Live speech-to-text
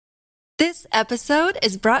This episode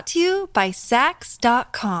is brought to you by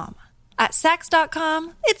Sax.com. At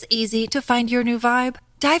Sax.com, it's easy to find your new vibe.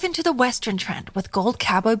 Dive into the Western trend with gold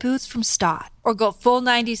cowboy boots from Stott, or go full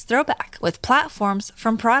 90s throwback with platforms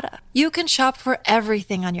from Prada. You can shop for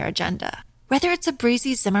everything on your agenda, whether it's a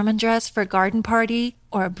breezy Zimmermann dress for a garden party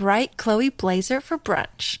or a bright Chloe blazer for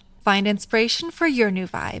brunch. Find inspiration for your new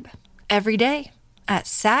vibe every day at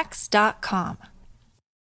Sax.com.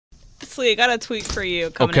 Slee, I got a tweet for you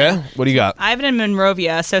coming Okay, up. what do you got? Ivan in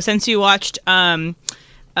Monrovia. So since you watched Truman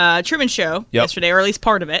Show yesterday, or at least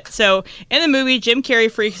part of it. So in the movie, Jim Carrey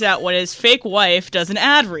freaks out when his fake wife does an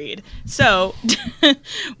ad read. So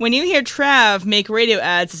when you hear Trav make radio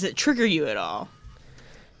ads, does it trigger you at all?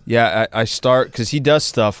 Yeah, I start, because he does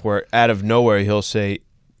stuff where out of nowhere he'll say,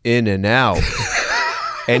 in and out.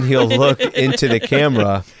 And he'll look into the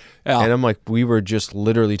camera. Yeah. And I'm like, we were just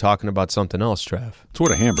literally talking about something else, Trav. That's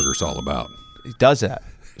what a hamburger's all about. He does that.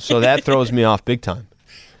 So that throws me off big time.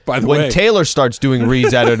 By the When way, Taylor starts doing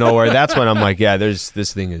reads out of nowhere, that's when I'm like, yeah, this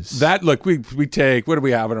thing is... that look, we take, what do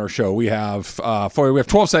we have in our show? We have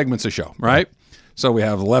 12 segments a show, right? So we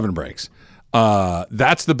have 11 breaks.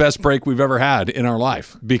 That's the best break we've ever had in our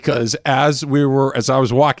life, because as I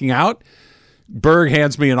was walking out, Berg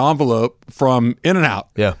hands me an envelope from In-N-Out.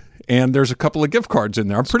 Yeah. And there's a couple of gift cards in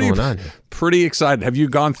there. I'm going on here? pretty excited. Have you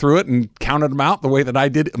gone through it and counted them out the way that I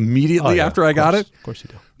did immediately after I got it? Of course you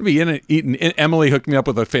do. I'll be eating. Emily hooked me up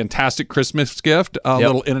with a fantastic Christmas gift, a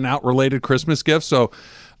little In-N-Out related Christmas gift. So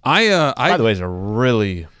by the way, it's a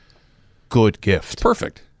really good gift.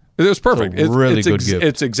 perfect. It was perfect. It's a really good gift.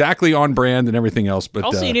 It's exactly on brand and everything else. But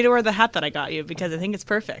Also, you need to wear the hat that I got you because I think it's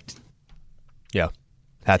perfect. Yeah.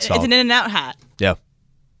 That's It's an In-N-Out hat. Yeah.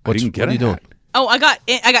 I didn't get what are you a doing? hat. Oh, I got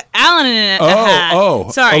Alan in a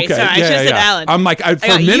hat. Sorry, okay. I should have said Alan. I'm like, for a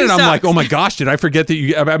got you minute, I'm like, socks. oh my gosh, did I forget that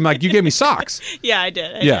you? I'm like, you gave me socks. Yeah, I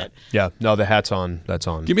did. I Yeah. did. Yeah. No, the hat's on. That's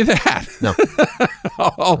on. Give me the hat. No.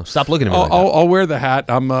 I'll, Stop looking at me I'll, like that. I'll wear the hat.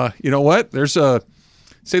 I'm. You know what? There's a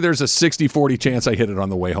 60-40 chance I hit it on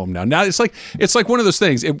the way home now. Now it's like one of those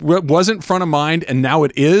things. It wasn't front of mind, and now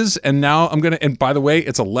it is. And now I'm gonna. And by the way,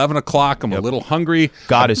 it's 11 o'clock. I'm a little hungry.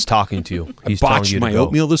 God is talking to you. He's telling Botched you to my go.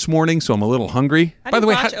 oatmeal this morning, so I'm a little hungry. How By do the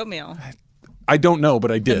you way, botch oatmeal? I don't know,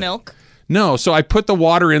 but I did. The milk? No, so I put the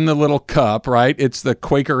water in the little cup, right? It's the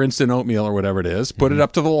Quaker instant oatmeal or whatever it is. Put it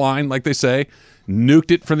up to the line, like they say.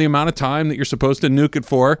 Nuked it for the amount of time that you're supposed to nuke it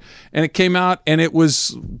for. And it came out, and it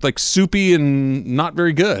was like soupy and not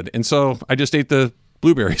very good. And so I just ate the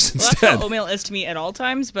blueberries Well, that's instead. how oatmeal is to me at all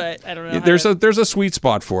times, but I don't know. There's a sweet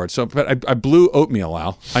spot for it. So, but I blew oatmeal,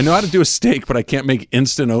 Al. I know how to do a steak, but I can't make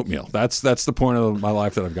instant oatmeal. That's the point of my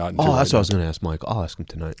life that I've gotten to. Oh, that's right what I was going to ask Mike. I'll ask him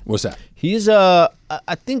tonight. What's that? He's I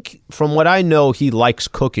think from what I know, he likes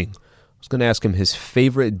cooking. I was going to ask him his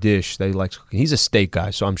favorite dish that he likes cooking. He's a steak guy,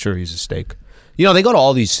 so I'm sure he's a steak. You know, they go to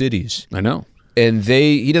all these cities, I know. and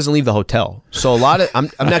he doesn't leave the hotel. So a lot of I'm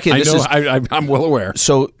not kidding. I'm well aware.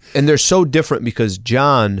 So, and they're so different because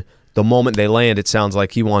John, the moment they land, it sounds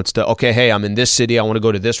like he wants to. Okay, hey, I'm in this city. I want to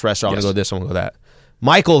go to this restaurant. I want to go to this. I want to go to that.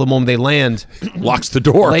 Michael, the moment they land, Locks the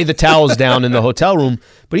door. lay the towels down in the hotel room,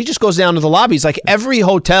 but he just goes down to the lobby. He's like, every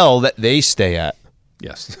hotel that they stay at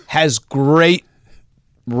Yes. has great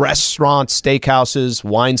restaurants, steakhouses,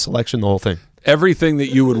 wine selection, the whole thing. Everything that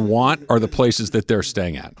you would want are the places that they're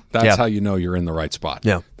staying at. That's Yeah. how you know you're in the right spot.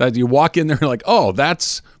 Yeah. That you walk in there and like, oh,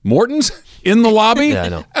 that's Morton's in the lobby? Yeah, I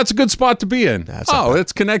know. That's a good spot to be in.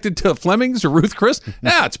 It's connected to Fleming's or Ruth Chris?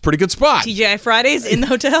 Yeah, it's a pretty good spot. TGI Fridays in the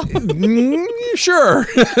hotel? Sure.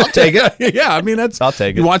 I'll take it. Yeah, I mean, I'll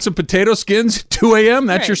take it. You want some potato skins at 2 a.m.?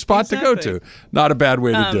 That's Right, your spot to go exactly. to. Not a bad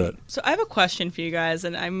way to do it. So I have a question for you guys,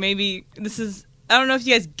 and I don't know if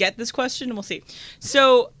you guys get this question. We'll see.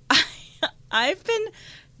 So I've been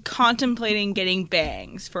contemplating getting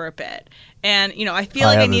bangs for a bit. And, I feel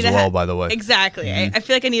like I need as well, by the way. Exactly. I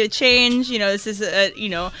feel like I need a change. This is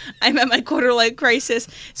I'm at my quarter life crisis.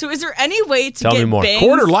 So is there any way to Tell get me more. bangs?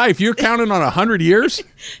 Quarter life? You're counting on 100 years?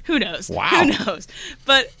 Who knows? Wow. Who knows?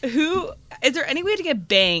 But is there any way to get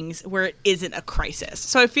bangs where it isn't a crisis?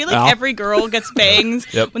 So I feel like Al? every girl gets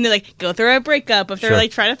bangs Yep. when they go through a breakup, if they're Sure.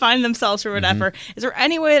 trying to find themselves or whatever. Is there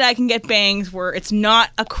any way that I can get bangs where it's not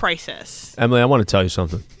a crisis? Emily, I want to tell you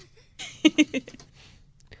something.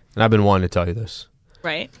 And I've been wanting to tell you this.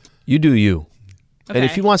 Right? You do you. And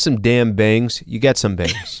if Okay. you want some damn bangs, you get some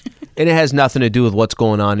bangs. And it has nothing to do with what's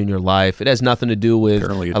going on in your life. It has nothing to do with.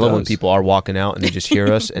 Apparently it I love when does. people are walking out and they just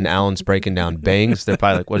hear us, and Alan's breaking down bangs. They're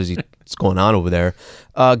probably like, what's going on over there?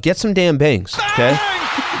 Get some damn bangs, okay?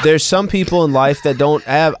 There's some people in life that don't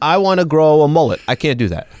have. I want to grow a mullet. I can't do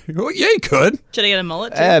that. Well, yeah, you could. Should I get a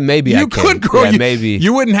mullet too? Maybe I You can. could grow. Yeah, maybe.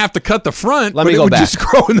 You wouldn't have to cut the front. Let but me it go would back. just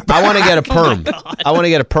grow in the back. I want to get a perm. I want to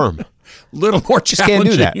get a perm. Little more Just can't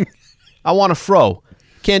challenging. do that. I want a fro.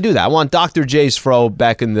 Can't do that. I want Dr. J's fro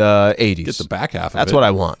back in the 80s. Get the back half of That's it. what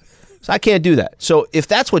I want. So I can't do that. So if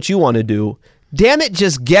that's what you want to do, damn it,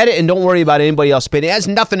 just get it and don't worry about anybody else spending. It has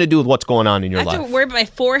nothing to do with what's going on in your I have life. to worry about my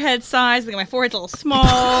forehead size. Like my forehead's a little small.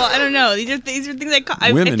 I don't know. These are things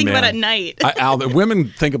I Women, think about man. at night. Al, the women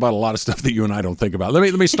think about a lot of stuff that you and I don't think about.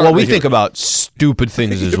 Let me start. Well, we right think here. about stupid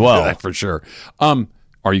things as well. For sure.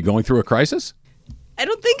 Are you going through a crisis? I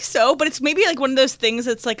don't think so, but it's maybe like one of those things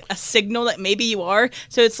that's like a signal that maybe you are.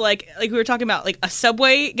 So it's like we were talking about, like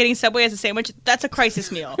getting Subway as a sandwich, that's a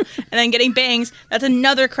crisis meal. And then getting bangs, that's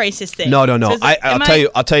another crisis thing. No. So it's like,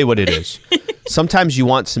 I'll tell you what it is. Sometimes you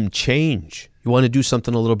want some change. You want to do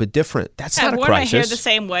something a little bit different. That's I've not a worn my hair the crisis.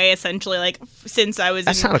 same way essentially, like since I was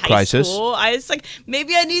That's in not a high crisis. school. I was like,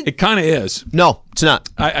 maybe I need. It kind of is. No, it's not.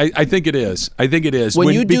 I think it is. I think it is. When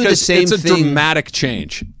you do the because same it's a thing- dramatic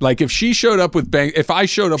change. Like if she showed up with bang, if I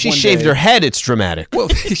showed up, She one shaved day, her head. It's dramatic. Well,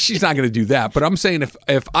 she's not going to do that. But I'm saying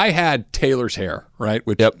if I had Taylor's hair, right,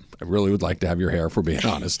 which Yep. I really would like to have your hair, if we're being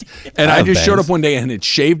honest, and I have just showed bangs. up one day and had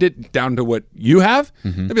shaved it down to what you have,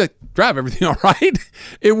 Mm-hmm. I'd be like, Trav, everything all right?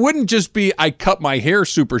 It wouldn't just be I cut my hair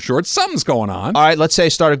super short. Something's going on. All right, let's say I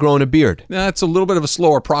started growing a beard. That's a little bit of a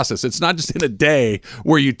slower process. It's not just in a day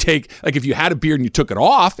where you take, like if you had a beard and you took it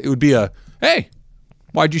off, it would be hey,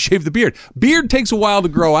 why'd you shave the beard? Beard takes a while to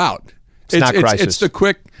grow out. It's not crisis. It's the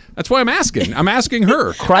quick, that's why I'm asking. I'm asking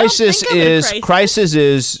her. Crisis think I'm in a is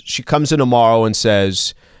crisis. she comes in tomorrow and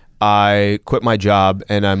says, I quit my job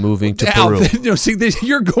and I'm moving to Al, Peru. see,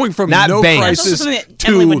 you're going from Not no bangs. crisis That's something that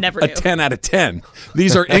Emily to would never a do. 10 out of 10.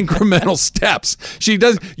 These are incremental steps. You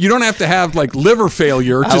don't have to have like liver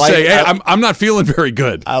failure to like- say, hey, I- I'm not feeling very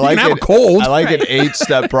good. I like you can have it. a cold. I like an Right.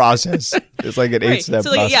 8-step process. It's like an Right. 8-step So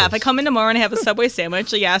like, process. yeah, if I come in tomorrow and I have a Subway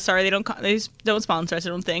sandwich, like, yeah, sorry, they don't sponsor us, I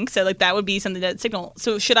don't think. So like that would be something that signal.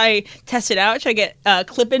 So should I test it out? Should I get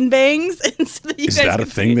clip-in bangs? so that you Is guys that a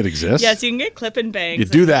can thing see? that exists? Yes, you can get clip-in bangs. You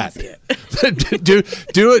do and that. see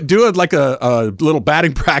it. do it like a little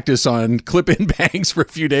batting practice on clip-in bangs for a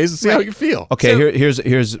few days and see how you feel. Okay, So-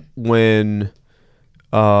 here's when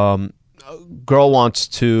a girl wants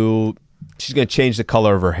to, she's going to change the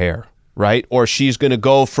color of her hair, right? Or she's going to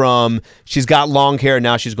go from, she's got long hair,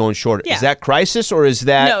 now she's going short. Yeah. Is that crisis or is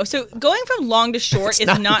that? No, so going from long to short is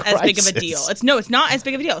not not as big of a crisis. deal. It's not as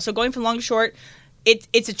big of a deal. So going from long to short,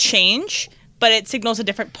 it's a change, but it signals a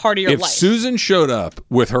different part of your If life. Susan showed up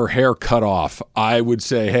with her hair cut off, I would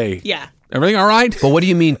say, hey, Yeah. everything all right? But what do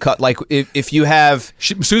you mean cut? Like if you have,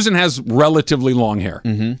 Susan has relatively long hair.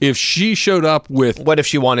 If she showed up with, what if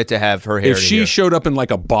she wanted to have her hair if to she here? showed up in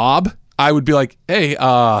like a bob, I would be like, hey,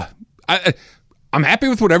 I'm happy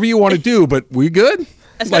with whatever you want to do, but we good?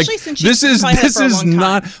 Especially Like, since she's this probably had it is for a long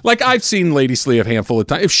not time. like I've seen Lady Slee a handful of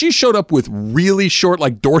times. If she showed up with really short,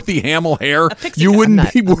 like Dorothy Hamill hair, pixie you cut.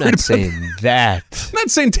 wouldn't be I'm worried not about saying that. I'm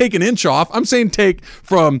not saying take an inch off. I'm saying take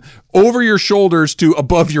from over your shoulders to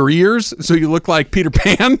above your ears so you look like Peter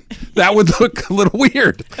Pan. That would look a little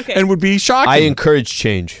weird Okay. and would be shocking. I encourage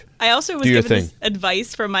change. I also was Do your given this thing.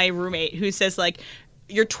 advice from my roommate who says, like,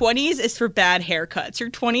 your 20s is for bad haircuts.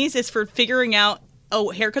 Your 20s is for figuring out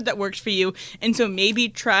a haircut that works for you. And so maybe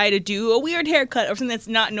try to do a weird haircut or something that's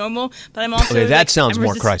not normal. But I'm also Okay, that like, sounds I'm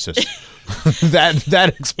more crisis.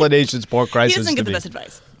 that explanation's more He crisis doesn't to get the me. best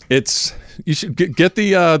advice. It's you should get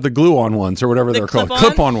the glue-on ones or whatever they're called. clip-on?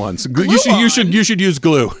 Clip-on ones. You Glue-on? should use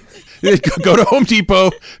glue. Go to Home Depot,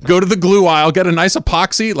 go to the glue aisle, get a nice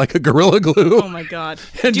epoxy like a Gorilla Glue, Oh my God.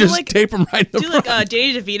 and Do just like, tape them right in the do front. like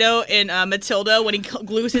Danny DeVito in Matilda when he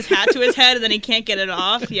glues his hat to his head and then he can't get it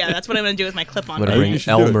off. Yeah, that's what I'm going to do with my clip-on. I'm gonna you bring should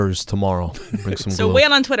do it. Elmer's tomorrow. Bring some So glue. weigh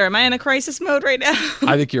in on Twitter. Am I in a crisis mode right now?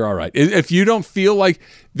 I think you're all right. If you don't feel like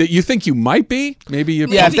that, you think you might be. Maybe you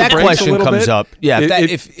Yeah, pump if that the brakes a question little comes bit. up, yeah,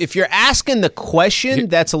 It- if you're asking the question,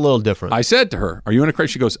 that's a little different. I said to her, "Are you in a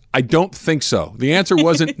crisis?" She goes, "I don't think so." The answer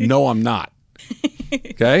wasn't, "No, I'm not."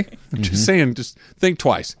 Okay, I'm just saying, just think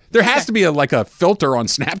twice. There has to be like a filter on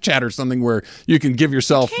Snapchat or something where you can give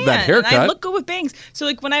yourself that And I haircut. look good with bangs. So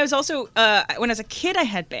like when I was also when I was a kid, I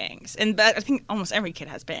had bangs, and I think almost every kid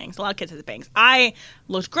has bangs. A lot of kids have bangs. I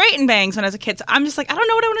looked great in bangs when I was a kid. So I'm just like, I don't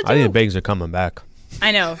know what I want to do. I think the bangs are coming back.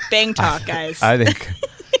 I know, bang talk, guys. I think.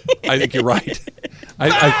 I think you're right.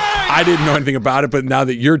 I didn't know anything about it, but now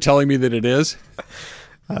that you're telling me that it is,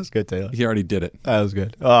 That was good, Taylor. He already did it. That was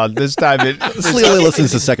good. This time Sleely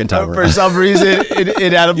listens the second time. For some reason,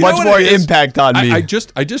 it had a much more impact on me. I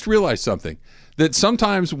just realized something. That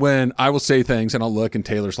sometimes when I will say things and I'll look and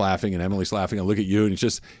Taylor's laughing and Emily's laughing, I look at you and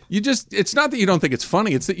it's not that you don't think it's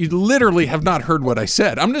funny. It's that you literally have not heard what I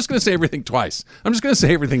said. I'm just going to say everything twice. I'm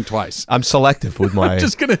selective with my. I'm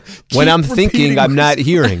just going to. When I'm thinking, I'm not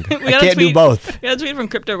hearing. I can't do both. We got a tweet from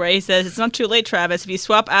Crypto Ray. He says, "It's not too late, Travis. If you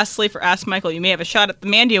swap Ask Slee for Ask Michael, you may have a shot at the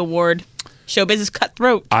Mandy Award. Showbiz is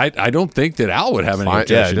cutthroat." I don't think that Al would have any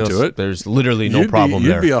objection to it. There's literally no problem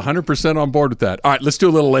there. You'd be 100% on board with that. All right, let's do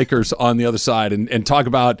a little Lakers on the other side and talk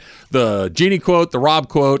about the Genie quote, the Rob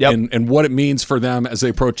quote, and what it means for them as they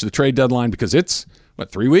approach the trade deadline, because it's,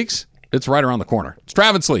 3 weeks? It's right around the corner. It's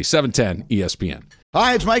Travis Lee, 710 ESPN.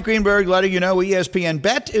 Hi, it's Mike Greenberg letting you know ESPN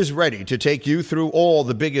Bet is ready to take you through all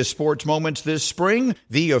the biggest sports moments this spring.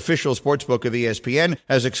 The official sportsbook of ESPN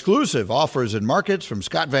has exclusive offers and markets from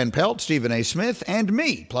Scott Van Pelt, Stephen A. Smith, and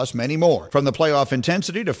me, plus many more. From the playoff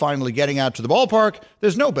intensity to finally getting out to the ballpark,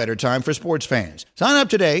 there's no better time for sports fans. Sign up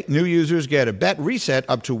today. New users get a bet reset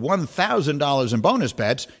up to $1,000 in bonus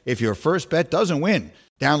bets if your first bet doesn't win.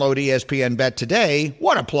 Download ESPN Bet today.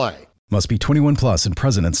 What a play. Must be 21 plus and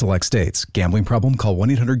present in select states. Gambling problem? Call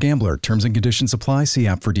 1-800-GAMBLER. Terms and conditions apply. See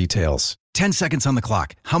app for details. 10 seconds on the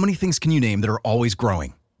clock. How many things can you name that are always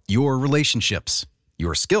growing? Your relationships,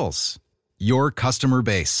 your skills, your customer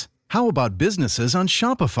base. How about businesses on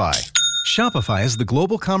Shopify? Shopify is the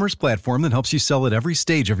global commerce platform that helps you sell at every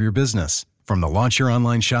stage of your business. From the launch your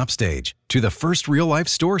online shop stage to the first real-life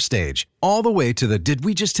store stage, all the way to the did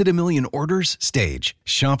we just hit a million orders stage.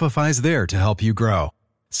 Shopify's there to help you grow.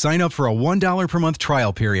 Sign up for a $1 per month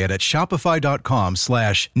trial period at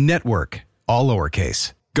shopify.com/network, all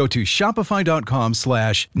lowercase. Go to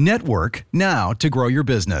shopify.com/network now to grow your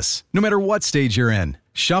business. No matter what stage you're in,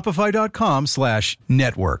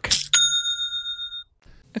 shopify.com/network.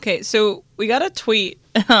 Okay, so we got a tweet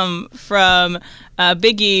from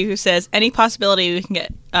Big E who says, any possibility we can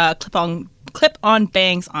get clip-on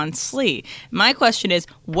bangs on Slee? My question is,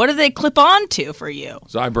 what do they clip on to for you?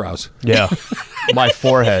 His eyebrows. Yeah. My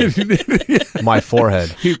forehead.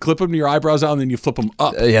 You clip them to your eyebrows out and then you flip them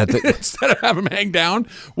up. Instead of having them hang down,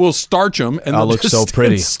 we'll starch them and I'll look so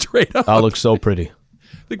pretty. Straight up. I'll look so pretty. I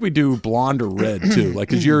think we do blonde or red too. Like,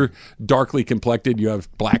 because you're darkly complected, you have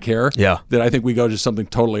black hair. Yeah. That I think we go just something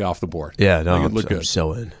totally off the board. Yeah, no, I'm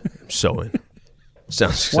so in.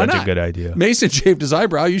 Sounds Why such not? a good idea. Mason shaved his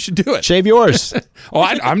eyebrow. You should do it. Shave yours.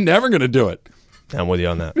 I'm never going to do it. I'm with you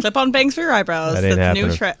on that. Clip-on bangs for your eyebrows. That ain't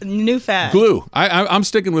That's new fad. Glue. I'm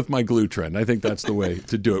sticking with my glue trend. I think that's the way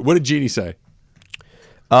to do it. What did Jeannie say?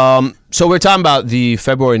 So we're talking about the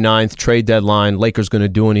February 9th trade deadline. Lakers going to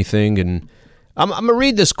do anything? And I'm going to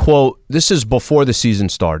read this quote. This is before the season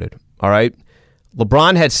started. All right.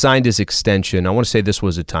 LeBron had signed his extension. I want to say this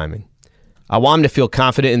was the timing. I want him to feel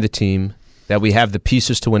confident in the team, that we have the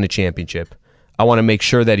pieces to win a championship. I want to make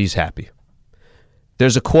sure that he's happy.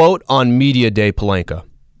 There's a quote on Media Day Pelinka.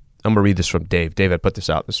 I'm going to read this from Dave. Dave had put this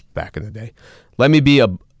out this back in the day. Let me be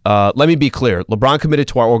clear. LeBron committed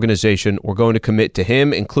to our organization. We're going to commit to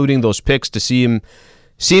him, including those picks, to see him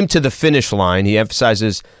to the finish line. He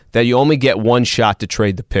emphasizes that you only get one shot to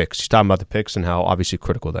trade the picks. He's talking about the picks and how obviously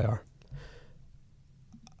critical they are.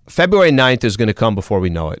 February 9th is going to come before we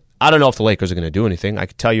know it. I don't know if the Lakers are going to do anything. I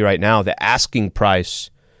can tell you right now, the asking price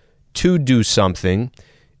to do something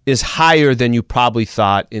is higher than you probably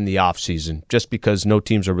thought in the offseason, just because no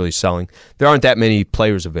teams are really selling. There aren't that many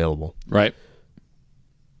players available. Right.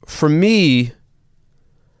 For me,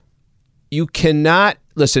 you cannot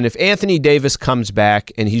listen, if Anthony Davis comes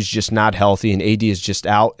back and he's just not healthy and AD is just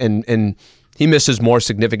out and he misses more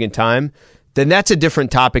significant time, then that's a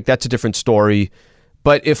different topic. That's a different story.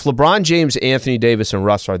 But if LeBron James, Anthony Davis, and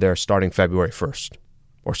Russ are there starting February 1st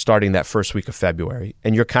or starting that first week of February,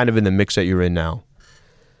 and you're kind of in the mix that you're in now,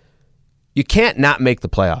 you can't not make the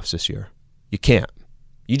playoffs this year. You can't.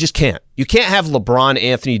 You just can't. You can't have LeBron,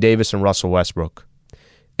 Anthony Davis, and Russell Westbrook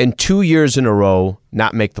and 2 years in a row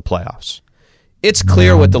not make the playoffs. It's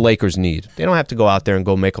clear what the Lakers need. They don't have to go out there and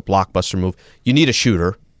go make a blockbuster move. You need a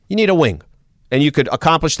shooter. You need a wing. And you could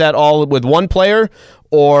accomplish that all with one player,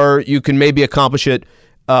 or you can maybe accomplish it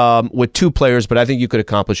with two players, but I think you could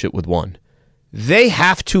accomplish it with one. They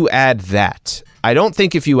have to add that. I don't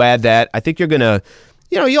think if you add that, I think you're going to,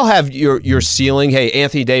 you'll have your ceiling. Hey,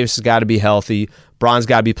 Anthony Davis has got to be healthy. Bron's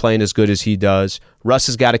got to be playing as good as he does. Russ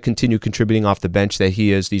has got to continue contributing off the bench that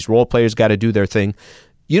he is. These role players got to do their thing.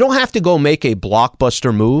 You don't have to go make a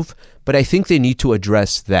blockbuster move, but I think they need to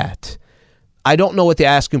address that. I don't know what the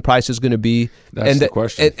asking price is going to be. That's the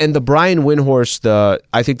question. And the Brian Windhorst,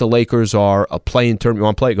 I think the Lakers are a play-in term. You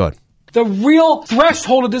want to play it? Go ahead. The real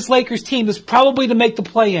threshold of this Lakers team is probably to make the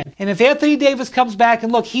play-in. And if Anthony Davis comes back,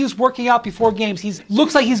 and look, he's working out before games.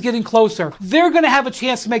 Looks like he's getting closer. They're going to have a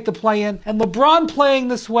chance to make the play-in. And LeBron playing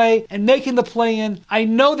this way and making the play-in, I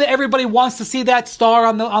know that everybody wants to see that star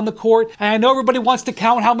on the court. And I know everybody wants to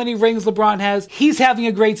count how many rings LeBron has. He's having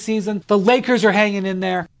a great season. The Lakers are hanging in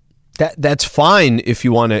there. That's fine if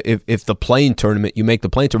you want to, if the play-in tournament, you make the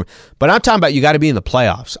play-in tournament. But I'm talking about you got to be in the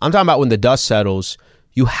playoffs. I'm talking about when the dust settles,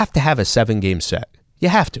 you have to have a 7-game set. You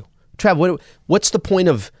have to. Trav, what's the point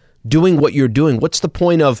of doing what you're doing? What's the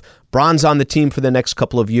point of Bron's on the team for the next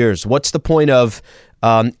couple of years? What's the point of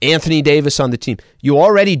Anthony Davis on the team? You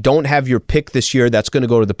already don't have your pick this year that's going to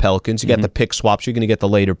go to the Pelicans. You got the pick swaps. You're going to get the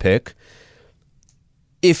later pick.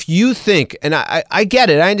 If you think, and I get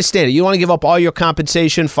it, I understand it, you want to give up all your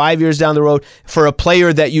compensation 5 years down the road for a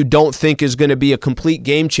player that you don't think is going to be a complete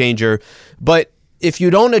game changer, but if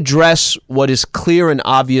you don't address what is clear and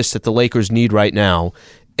obvious that the Lakers need right now,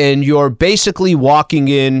 and you're basically walking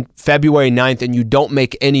in February 9th and you don't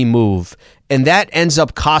make any move, and that ends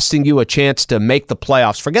up costing you a chance to make the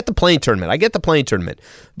playoffs, forget the play-in tournament. I get the play-in tournament,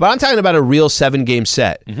 but I'm talking about a real 7-game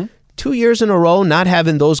set. 2 years in a row, not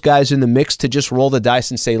having those guys in the mix to just roll the dice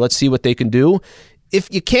and say, let's see what they can do. If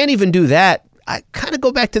you can't even do that, I kind of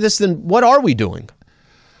go back to this, then what are we doing?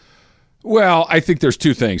 Well, I think there's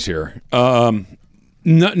two things here.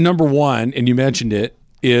 Number one, and you mentioned it,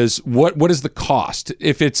 is what is the cost?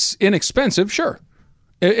 If it's inexpensive, sure.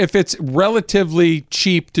 If it's relatively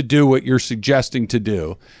cheap to do what you're suggesting to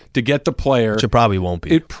do, to get the player, which it probably won't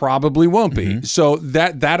be. It probably won't be. So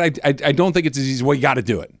that I don't think it's as easy. Well, you got to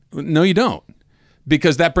do it. No, you don't,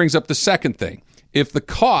 because that brings up the second thing. If the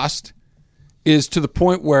cost is to the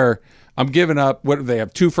point where I'm giving up, what do they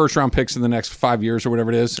have, 2 first-round picks in the next 5 years or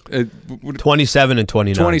whatever it is? 27 and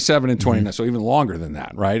 29. 27 and 29, so even longer than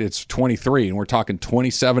that, right? It's 23, and we're talking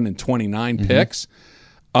 27 and 29 picks.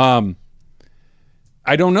 I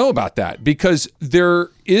don't know about that, because there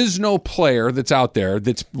is no player that's out there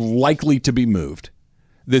that's likely to be moved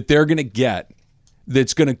that they're going to get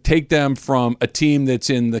that's going to take them from a team that's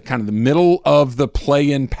in the kind of the middle of the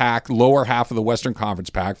play-in pack, lower half of the Western Conference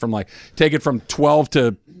pack, from take it from 12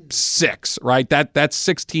 to 6, right? That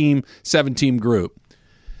 6-team, 7-team group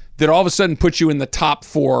that all of a sudden puts you in the top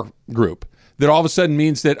 4 group. That all of a sudden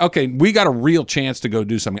means that, okay, we got a real chance to go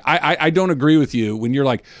do something. I don't agree with you when you're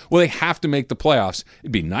like, well, they have to make the playoffs.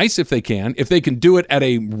 It'd be nice if they can. If they can do it at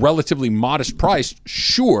a relatively modest price,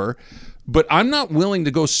 sure. But I'm not willing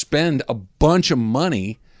to go spend a bunch of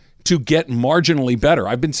money to get marginally better.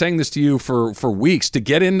 I've been saying this to you for weeks. To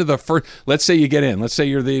get into the first, let's say you get in. Let's say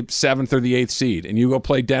you're the 7th or the 8th seed, and you go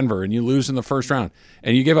play Denver, and you lose in the first round,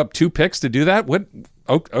 and you give up 2 picks to do that? What?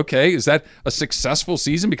 Okay, is that a successful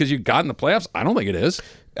season because you got in the playoffs? I don't think it is.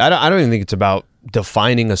 I don't even think it's about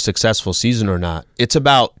defining a successful season or not. It's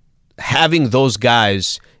about having those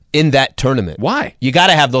guys in that tournament. Why? You got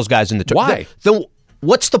to have those guys in the tournament. Why?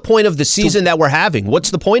 What's the point of the season that we're having? What's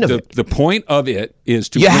the point of it? The point of it is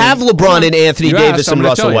to win. Have LeBron and Anthony Davis and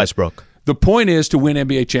Russell Westbrook. The point is to win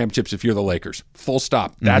NBA championships if you're the Lakers. Full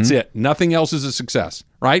stop. That's it. Nothing else is a success,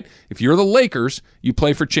 right? If you're the Lakers, you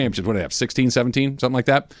play for championships. What do they have, 16, 17, something like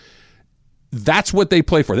that? That's what they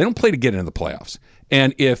play for. They don't play to get into the playoffs.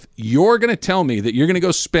 And if you're going to tell me that you're going to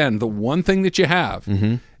go spend the one thing that you have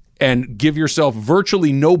and give yourself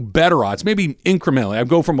virtually no better odds, maybe incrementally, I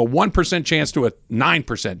go from a 1% chance to a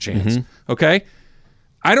 9% chance, okay?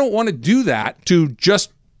 I don't want to do that to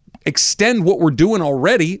just extend what we're doing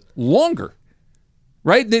already longer,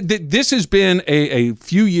 right? This has been a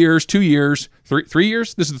few years, 2 years, 3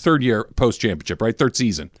 years. This is the 3rd year post-championship, right? Third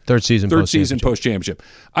season post-championship.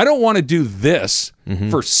 I don't want to do this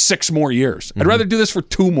for 6 more years. I'd rather do this for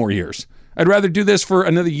 2 more years. I'd rather do this for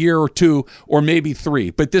another year or 2 or maybe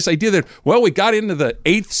 3. But this idea that, well, we got into the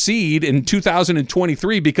 8th seed in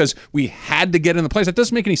 2023 because we had to get in the playoffs, that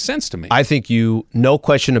doesn't make any sense to me. I think you, no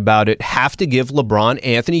question about it, have to give LeBron,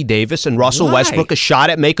 Anthony Davis, and Russell Westbrook a shot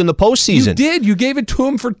at making the postseason. You did. You gave it to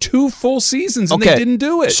them for 2 full seasons, and they didn't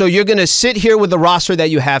do it. So you're going to sit here with the roster that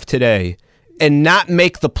you have today and not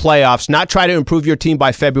make the playoffs, not try to improve your team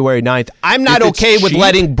by February 9th. I'm not okay with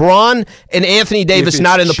letting Bron and Anthony Davis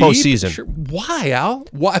not in the postseason. Sure. Why, Al?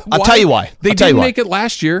 Why? I'll tell you why. They didn't make it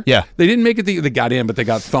last year. Yeah. They didn't make it. They got in, but they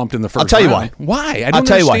got thumped in the first round. I'll tell you why. Why? I'll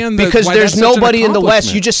tell you why. Because there's nobody in the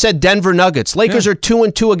West. You just said Denver Nuggets. Lakers are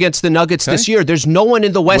 2-2 against the Nuggets this year. There's no one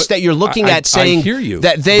in the West that you're looking at saying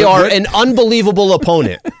that they are an unbelievable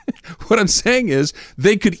opponent. What I'm saying is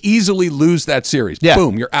they could easily lose that series. Yeah.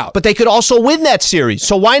 Boom, you're out. But they could also win that series.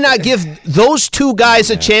 So why not give those two guys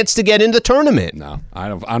a chance to get in the tournament? No,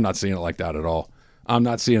 I'm not seeing it like that at all. I'm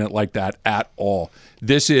not seeing it like that at all.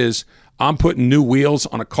 This is, I'm putting new wheels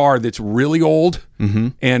on a car that's really old,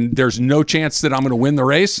 and there's no chance that I'm going to win the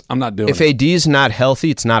race. I'm not doing it. If AD's not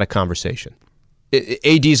healthy, it's not a conversation.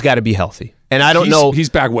 AD's got to be healthy. And I don't know. He's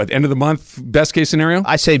back, what, end of the month, best case scenario?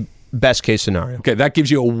 I say best case scenario. Okay, that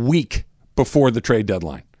gives you a week before the trade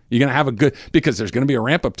deadline. You're going to have a good, because there's going to be a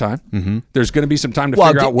ramp-up time. Mm-hmm. There's going to be some time to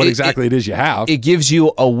figure out what exactly it is you have. It gives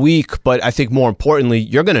you a week, but I think more importantly,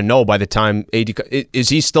 you're going to know by the time AD, is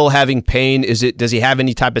he still having pain? Does he have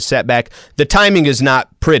any type of setback? The timing is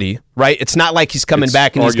not pretty, right? It's not like he's coming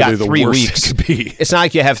back and he's got 3 weeks. It's not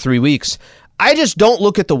like you have 3 weeks. I just don't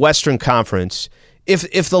look at the Western Conference.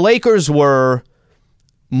 If the Lakers were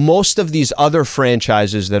most of these other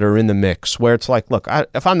franchises that are in the mix, where it's like, look,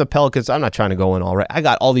 if I'm the Pelicans, I'm not trying to go in all right. I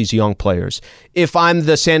got all these young players. If I'm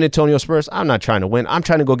the San Antonio Spurs, I'm not trying to win. I'm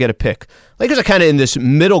trying to go get a pick. Lakers are kind of in this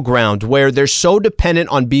middle ground where they're so dependent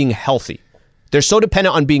on being healthy. But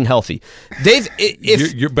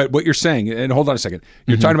what you're saying, and hold on a second,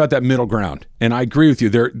 you're talking about that middle ground, and I agree with you.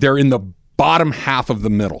 They're in the bottom half of the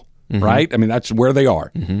middle, right? I mean, that's where they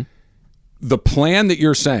are. The plan that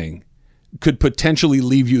you're saying could potentially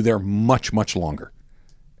leave you there much, much longer,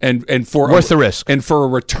 and for worth the risk, and for a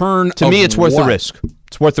return. To me, it's worth the risk.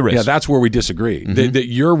 It's worth the risk. Yeah, that's where we disagree. That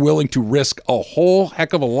you're willing to risk a whole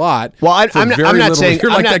heck of a lot. Well, I'm not saying you're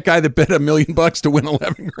like that guy that bet $1 million to win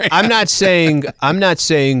 11 grand. I'm not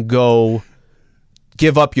saying go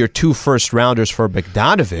give up your 2 first-rounders for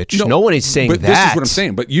Bogdanovich. No one is saying but that. This is what I'm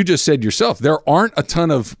saying. But you just said yourself, there aren't a ton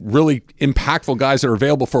of really impactful guys that are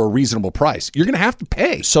available for a reasonable price. You're going to have to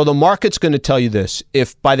pay. So the market's going to tell you this.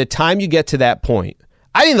 If by the time you get to that point,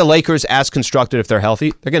 I think the Lakers, as constructed, if they're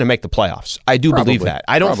healthy, they're going to make the playoffs. I do believe that.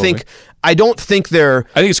 I don't think they're.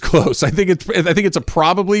 I think it's close. I think it's a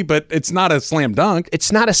probably, but it's not a slam dunk.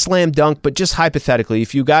 It's not a slam dunk, but just hypothetically,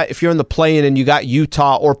 if you're in the play-in and you got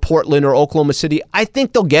Utah or Portland or Oklahoma City, I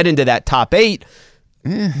think they'll get into that top 8.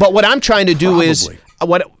 But what I'm trying to do is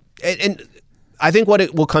and I think what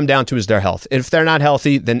it will come down to is their health. If they're not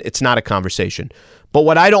healthy, then it's not a conversation. But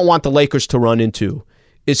what I don't want the Lakers to run into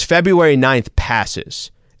is February 9th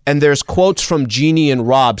passes, and there's quotes from Jeannie and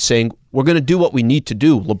Rob saying, we're going to do what we need to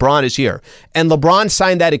do. LeBron is here. And LeBron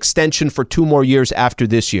signed that extension for 2 more years after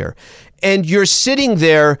this year. And you're sitting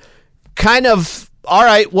there kind of, all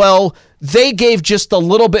right, well, they gave just a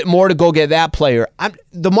little bit more to go get that player.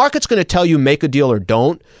 The market's going to tell you make a deal or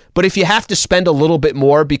don't, but if you have to spend a little bit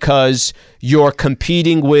more because you're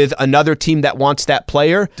competing with another team that wants that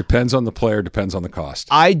player. Depends on the player, depends on the cost.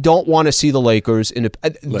 I don't want to see the Lakers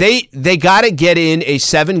they got to get in a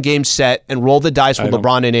 7-game set and roll the dice with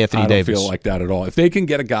LeBron and Anthony Davis. I don't feel like that at all. If they can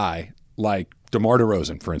get a guy like DeMar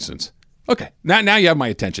DeRozan, for instance, okay, now you have my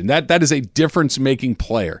attention. That is a difference-making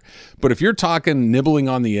player. But if you're talking nibbling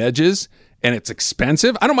on the edges and it's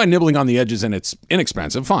expensive, I don't mind nibbling on the edges and it's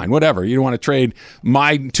inexpensive. Fine, whatever. You want to trade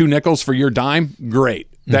my 2 nickels for your dime? Great.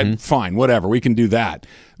 Fine, whatever. We can do that.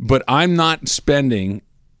 But I'm not spending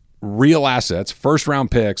real assets,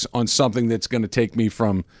 first-round picks, on something that's going to take me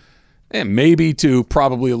from maybe to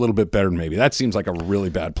probably a little bit better than maybe. That seems like a really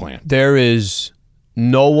bad plan. There is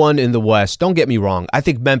no one in the West. Don't get me wrong. I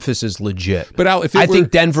think Memphis is legit. But Al, I think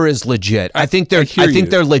Denver is legit. I think they're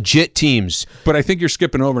legit teams. But I think you're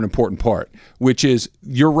skipping over an important part, which is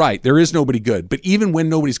you're right. There is nobody good. But even when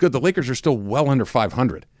nobody's good, the Lakers are still well under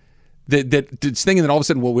 500. It's thinking that all of a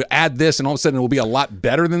sudden, we'll add this and all of a sudden it will be a lot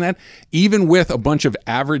better than that. Even with a bunch of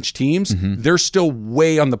average teams, they're still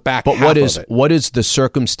way on the back half of it. What is the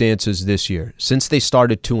circumstances this year? Since they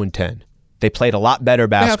started 2-10, they played a lot better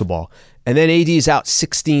basketball. And then AD's out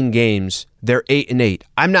 16 games. They're 8-8.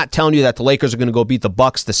 I'm not telling you that the Lakers are going to go beat the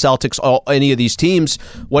Bucks, the Celtics, any of these teams.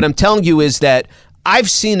 What I'm telling you is that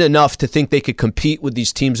I've seen enough to think they could compete with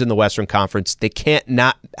these teams in the Western Conference. They can't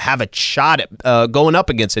not have a shot at going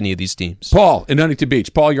up against any of these teams. Paul in Huntington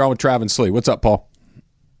Beach. Paul, you're on with Trav and Slee. What's up, Paul?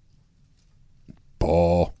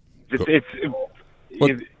 Paul. There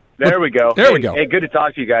we go. There we go. Hey, good to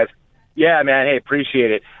talk to you guys. Yeah, man. Hey,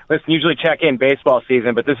 appreciate it. Listen, usually check in baseball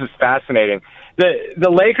season, but this is fascinating. The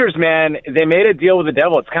Lakers, man, they made a deal with the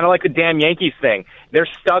devil. It's kind of like the damn Yankees thing. They're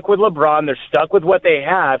stuck with LeBron. They're stuck with what they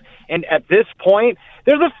have. And at this point,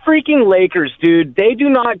 they're the freaking Lakers, dude. They do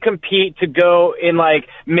not compete to go and,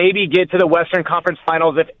 maybe get to the Western Conference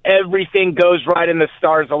Finals if everything goes right and the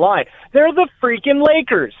stars align. They're the freaking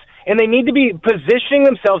Lakers. and they need to be positioning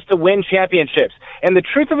themselves to win championships. And the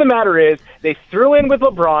truth of the matter is they threw in with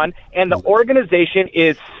LeBron, and the organization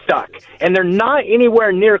is stuck. And they're not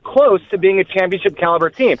anywhere near close to being a championship caliber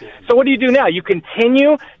team. So what do you do now? You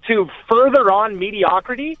continue to further on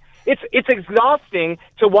mediocrity? It's exhausting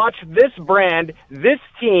to watch this brand, this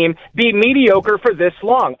team, be mediocre for this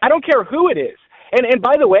long. I don't care who it is. And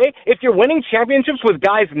by the way, if you're winning championships with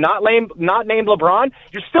guys not named LeBron,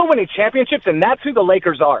 you're still winning championships, and that's who the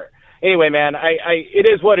Lakers are. Anyway, man, it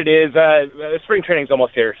is what it is. Spring training's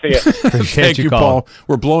almost here. See ya. Thank you, Paul.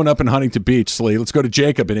 We're blowing up in Huntington Beach, Slee. Let's go to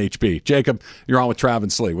Jacob in HB. Jacob, you're on with Trav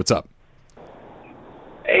and Slee. What's up?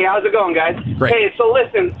 Hey, how's it going, guys? Great. Hey, so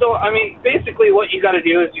listen, basically what you got to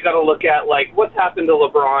do is you got to look at, what's happened to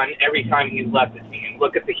LeBron every time he's left the team.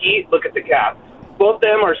 Look at the Heat, look at the Cavs. Both of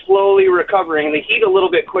them are slowly recovering. The Heat a little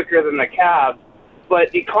bit quicker than the Cavs,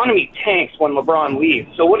 but the economy tanks when LeBron leaves.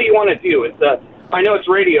 So what do you want to do? I know it's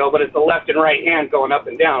radio, but it's the left and right hand going up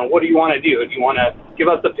and down. What do you want to do? Do you want to give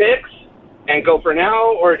us the picks and go for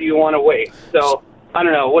now, or do you want to wait? So, I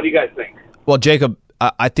don't know. What do you guys think? Well, Jacob,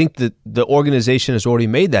 I think that the organization has already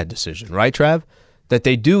made that decision, right, Trav? That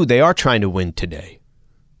they are trying to win today.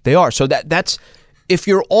 They are. So that's, if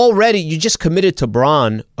you're already, you just committed to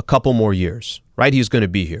Bron a couple more years, right? He's going to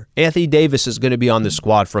be here. Anthony Davis is going to be on the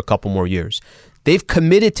squad for a couple more years. They've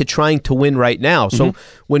committed to trying to win right now. So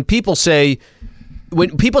when people say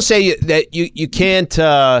that you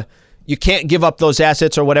can't give up those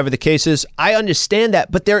assets or whatever the case is, I understand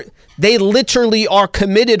that, but they literally are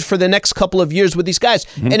committed for the next couple of years with these guys.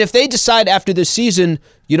 And if they decide after this season,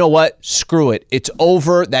 you know what, screw it, it's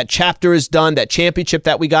over, that chapter is done, that championship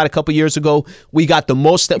that we got a couple years ago, we got the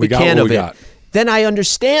most that we can of it, then I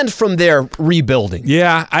understand from their rebuilding.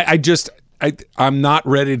 Yeah, I'm not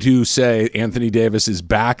ready to say Anthony Davis is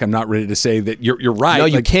back. I'm not ready to say that you're right. No,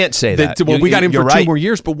 you can't say that. Well, we got him for 2 more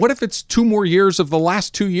years, but what if it's 2 more years of the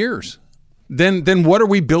last 2 years? Then what are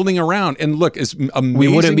we building around? And look, as amazing we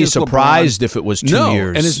wouldn't be surprised LeBron, if it was 2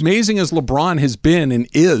 years. And as amazing as LeBron has been and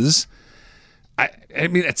is, I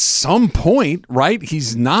mean, at some point, right?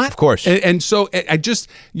 He's not. Of course. And so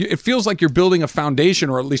it feels like you're building a foundation,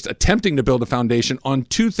 or at least attempting to build a foundation on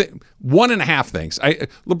 1.5 things.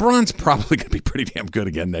 LeBron's probably going to be pretty damn good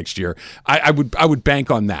again next year. I would bank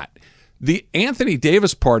on that. The Anthony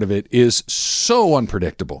Davis part of it is so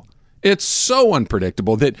unpredictable. It's so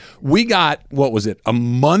unpredictable that we got, what was it, a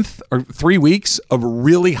month or 3 weeks of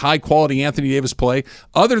really high-quality Anthony Davis play.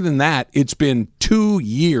 Other than that, it's been 2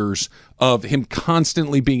 years of him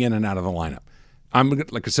constantly being in and out of the lineup.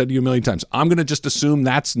 Like I said to you a million times, I'm going to just assume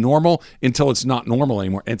that's normal until it's not normal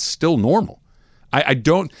anymore. It's still normal.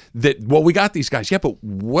 We got these guys, yeah, but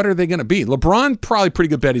what are they going to be? LeBron, probably pretty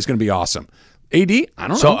good bet he's going to be awesome. AD, I don't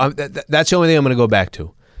know. So that's the only thing I'm going to go back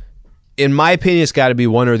to. In my opinion, it's got to be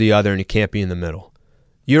one or the other, and it can't be in the middle.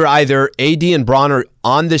 You're either AD and Bron are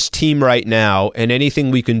on this team right now, and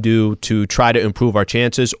anything we can do to try to improve our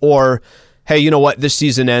chances, or, hey, you know what, this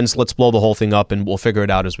season ends, let's blow the whole thing up, and we'll figure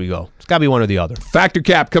it out as we go. It's got to be one or the other. Factor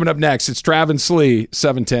Cap coming up next. It's Trav and Slee,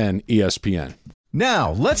 710 ESPN.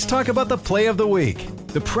 Now, let's talk about the play of the week.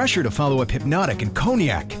 The pressure to follow up Hypnotic and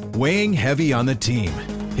Cognac, weighing heavy on the team.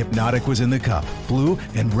 Hypnotic was in the cup, blue,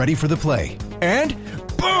 and ready for the play. And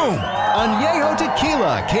boom! Añejo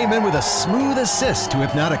Tequila came in with a smooth assist to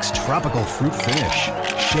Hypnotic's tropical fruit finish.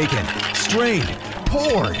 Shaken, strained,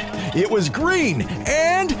 poured. It was green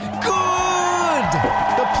and good!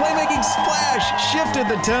 The playmaking splash shifted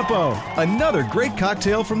the tempo. Another great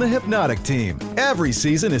cocktail from the Hypnotic team. Every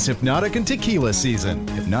season is Hypnotic and Tequila season.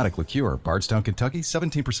 Hypnotic Liqueur, Bardstown, Kentucky,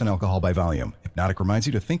 17% alcohol by volume. Hypnotic reminds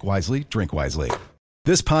you to think wisely, drink wisely.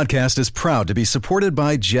 This podcast is proud to be supported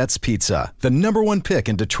by Jets Pizza, the #1 pick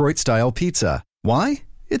in Detroit-style pizza. Why?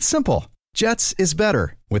 It's simple. Jets is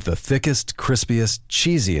better. With the thickest, crispiest,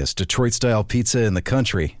 cheesiest Detroit-style pizza in the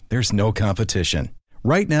country, there's no competition.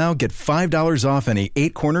 Right now, get $5 off any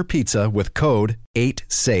 8-corner pizza with code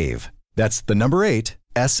 8SAVE. That's the number 8,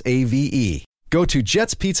 S-A-V-E. Go to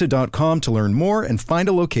jetspizza.com to learn more and find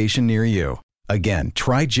a location near you. Again,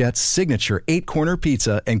 try Jet's signature 8-corner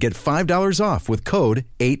pizza and get $5 off with code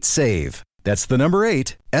 8SAVE. That's the number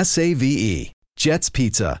 8, S-A-V-E. Jet's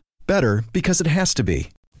Pizza. Better because it has to be.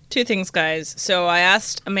 2 things, guys. So I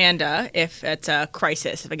asked Amanda if it's a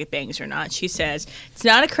crisis, if I get bangs or not. She says, it's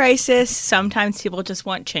not a crisis. Sometimes people just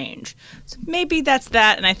want change. So maybe that's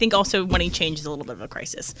that. And I think also wanting change is a little bit of a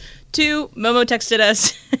crisis. 2, Momo texted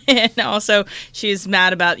us. And also, she's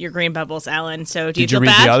mad about your green bubbles, Alan. So do you feel bad?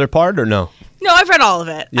 Did you read the other part or no? No, I've read all of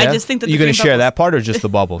it. Yeah? I just think that you're going to share that part or just the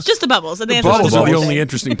bubbles? Just the bubbles. The bubbles are the only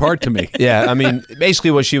interesting part to me. Yeah, I mean,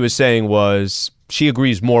 basically what she was saying was, she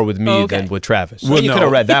agrees more with me than with Travis. So you no. could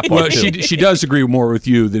have read that part Well, too. she does agree more with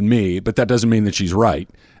you than me, but that doesn't mean that she's right.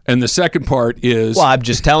 And the second part is... Well, I'm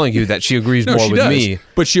just telling you that she agrees more she with does. me.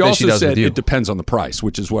 But she than also does said with you. it depends on the price,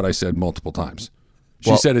 which is what I said multiple times.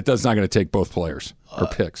 She said it's not going to take both players or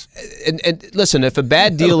picks. And listen, if a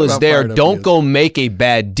bad deal is there, don't go make a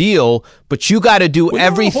bad deal, but you got to do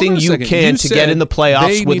everything you can to get in the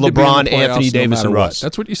playoffs with LeBron, Anthony Davis, and Russ.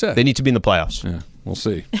 That's what you said. They need to be in the playoffs. Yeah, we'll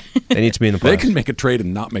see. They need to be in the playoffs. They can make a trade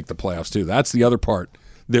and not make the playoffs, too. That's the other part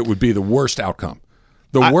that would be the worst outcome.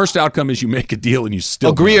 The worst outcome is you make a deal and you still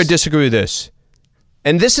agree miss. or disagree with this.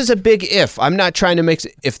 And this is a big if. I'm not trying to make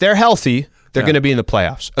 – if they're healthy – they're going to be in the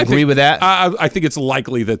playoffs. Agree with that? I think it's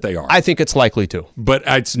likely that they are. I think it's likely to. But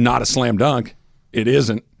it's not a slam dunk. It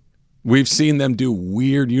isn't. We've seen them do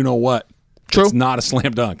weird you-know-what. True. It's not a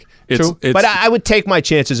slam dunk. True. But I would take my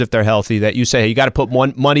chances if they're healthy that you say, hey, you got to put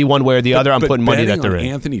money one way or the other. I'm putting money that they're in.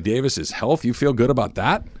 Anthony Davis's health, you feel good about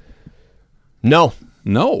that? No.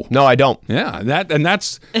 No, I don't. Yeah,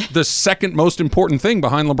 that's the second most important thing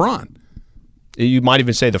behind LeBron. You might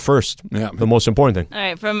even say the first, the most important thing. All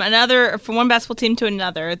right, from one basketball team to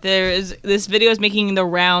another, this video is making the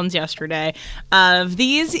rounds yesterday of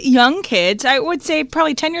these young kids. I would say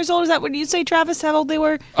probably 10 years old. Is that what you say, Travis? How old they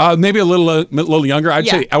were? Maybe a little younger. I'd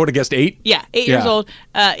say I would have guessed 8. Yeah, 8 years old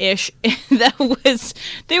ish.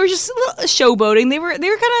 They were just showboating. They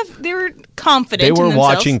were confident. They were in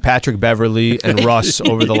watching Patrick Beverly and Russ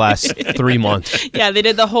over the last 3 months. Yeah, they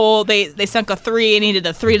did the whole. They sunk a 3, and he did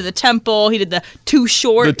the 3 to the temple. He did the too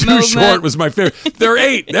short. The too short was my favorite. They're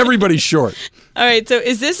 8. Everybody's short. All right, so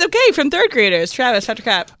is this okay from third graders? Travis, Patrick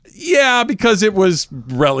Cap. Yeah, because it was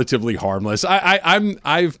relatively harmless.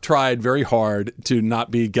 I've tried very hard to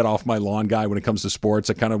not be get off my lawn guy when it comes to sports.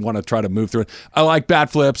 I kind of want to try to move through it. I like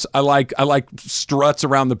bat flips. I like struts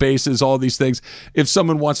around the bases. All these things. If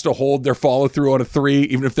someone wants to hold their follow through on a 3,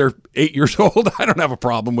 even if they're 8 years old, I don't have a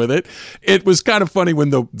problem with it. It was kind of funny when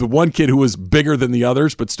the one kid who was bigger than the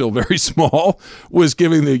others but still very small was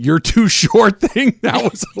giving the "you're too short" thing. That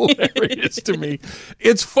was hilarious to me.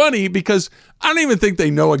 It's funny because I don't even think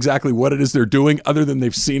they know exactly what it is they're doing other than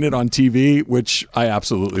they've seen it on TV, which I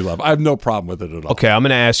absolutely love. I have no problem with it at all. Okay, I'm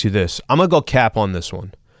going to ask you this. I'm going to go Cap on this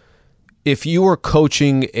one. If you were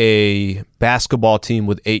coaching a basketball team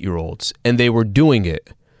with 8-year-olds and they were doing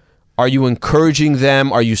it, are you encouraging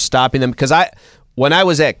them? Are you stopping them? Because when I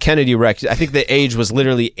was at Kennedy Rec, I think the age was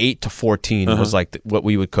literally 8 to 14 was like what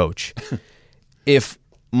we would coach. If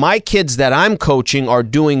my kids that I'm coaching are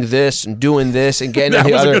doing this and getting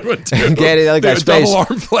the other guy's face, double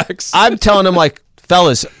arm flex. I'm telling them, like,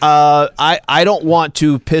 fellas, I don't want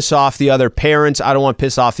to piss off the other parents. I don't want to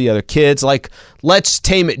piss off the other kids. Like, let's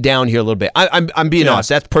tame it down here a little bit. I'm being honest.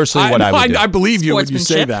 That's personally what I would do. I believe you when you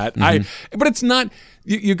say that. But it's not.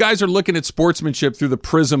 You guys are looking at sportsmanship through the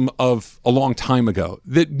prism of a long time ago.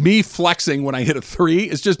 That me flexing when I hit a 3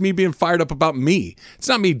 is just me being fired up about me. It's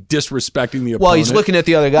not me disrespecting the opponent. Well, he's looking at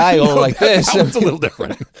the other guy going like this. That one's a little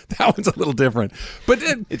different. But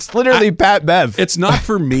it's literally Pat Bev. It's not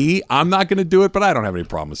for me. I'm not going to do it, but I don't have any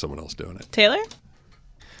problem with someone else doing it. Taylor?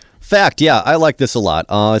 Fact, yeah, I like this a lot.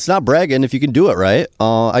 It's not bragging if you can do it right.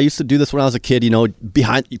 I used to do this when I was a kid,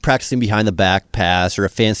 practicing behind the back pass or a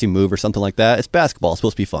fancy move or something like that. It's basketball. It's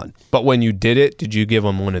supposed to be fun. But when you did it, did you give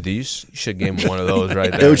him one of these? You should give him one of those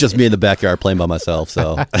right there. It was just me in the backyard playing by myself,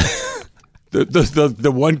 so...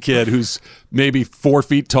 The one kid who's maybe 4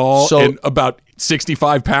 feet tall and about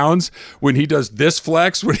 65 pounds, when he does this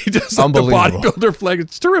flex, when he does like the bodybuilder flex,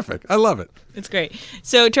 it's terrific. I love it. It's great.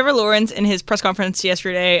 So Trevor Lawrence, in his press conference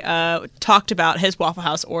yesterday, talked about his Waffle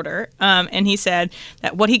House order, and he said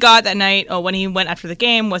that what he got that night, when he went after the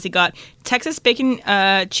game, was he got Texas bacon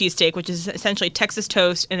cheesesteak, which is essentially Texas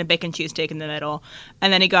toast and a bacon cheesesteak in the middle,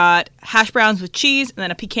 and then he got hash browns with cheese and then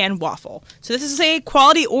a pecan waffle. So this is a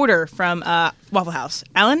quality order from Waffle House.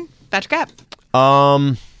 Alan, Patrick Cap.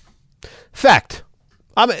 Fact.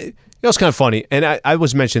 It's kind of funny, and I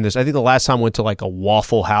was mentioning this. I think the last time I went to like a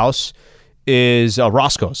Waffle House is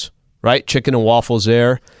Roscoe's, right? Chicken and waffles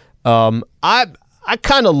there. I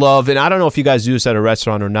kind of love, and I don't know if you guys do this at a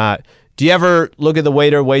restaurant or not. Do you ever look at the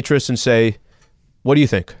waiter, waitress, and say, "What do you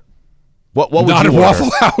think? What would not you a order?"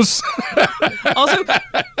 Waffle House. Also,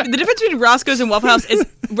 the difference between Roscoe's and Waffle House is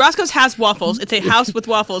Roscoe's has waffles. It's a house with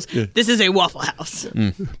waffles. This is a Waffle House.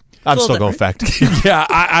 I'm still going fact.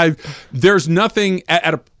 Yeah, there's nothing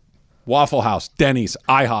at a Waffle House, Denny's,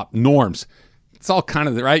 IHOP, Norm's. It's all kind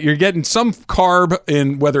of right. You're getting some carb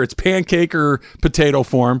in whether it's pancake or potato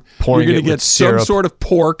form. You're going to get some sort of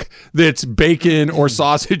pork that's bacon or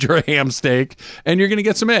sausage or a ham steak, and you're going to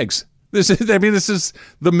get some eggs. This is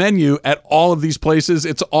the menu at all of these places.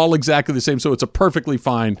 It's all exactly the same, so it's a perfectly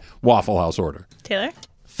fine Waffle House order. Taylor?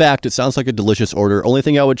 Fact, it sounds like a delicious order. Only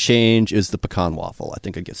thing I would change is the pecan waffle. I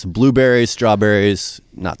think I'd get some blueberries, strawberries,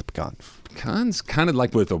 not the pecan. Pecans, kind of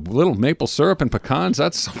like with a little maple syrup and pecans.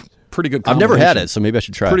 That's a pretty good I've combination. never had it, so maybe I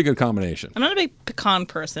should try Pretty it. good combination. I'm not a big pecan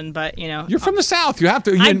person, but You're from the South. You have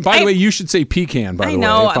to. And by the way, you should say pecan. By the way, I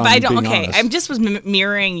know, if but I'm I don't. being Okay, honest. I'm just was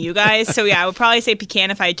mirroring you guys, so yeah, I would probably say pecan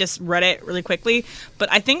if I just read it really quickly. But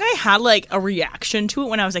I think I had like a reaction to it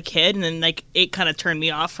when I was a kid, and then like it kind of turned me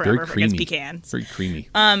off forever against pecan. Very creamy.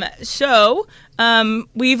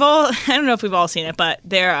 We've all I don't know if we've all seen it, but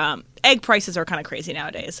they're egg prices are kind of crazy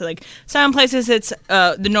nowadays. So like some places it's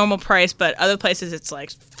the normal price, but other places it's like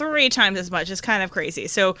 3 times as much. It's kind of crazy.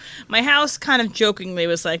 So my house kind of jokingly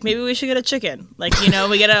was like, maybe we should get a chicken. Like,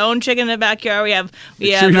 we get our own chicken in the backyard. We have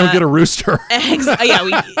you don't get a rooster. Eggs.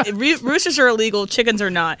 Roosters are illegal. Chickens are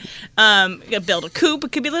not. You gotta build a coop.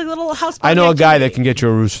 It could be like a little house. I know a guy that can get you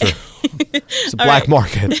a rooster. It's a black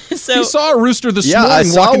market. So he saw a rooster this morning I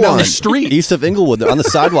saw walking one down the street east of Inglewood. On the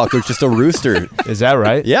sidewalk, there's just a rooster. Is that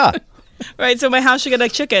right? Yeah. Right, so my house should get a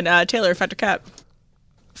chicken. Taylor, Factor Cap.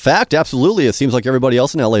 Fact, absolutely. It seems like everybody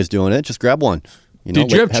else in LA is doing it. Just grab one.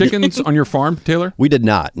 Did you have chickens on your farm, Taylor? We did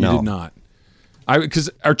not. No, you did not.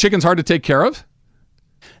 Because are chickens hard to take care of?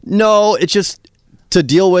 No, it's just to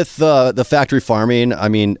deal with the factory farming. I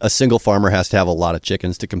mean, a single farmer has to have a lot of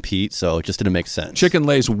chickens to compete, so it just didn't make sense. Chicken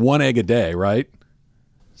lays 1 egg a day, right?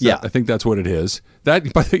 Yeah, I think that's what it is.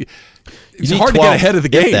 It's need hard 12. to get ahead of the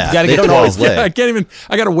game. You gotta They get don't 12. always lay. I can't even.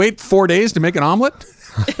 I got to wait 4 days to make an omelet.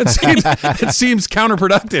 It seems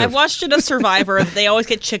counterproductive. I watched it of Survivor. They always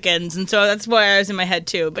get chickens, and so that's why I was in my head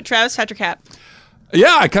too. But Travis, Factor Cap.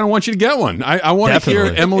 Yeah, I kind of want you to get one. I want to hear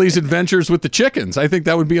Definitely. Emily's adventures with the chickens. I think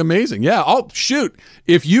that would be amazing. Yeah, shoot.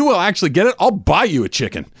 If you will actually get it, I'll buy you a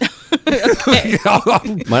chicken. Okay.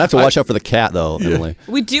 Might have to watch out for the cat, though, Emily.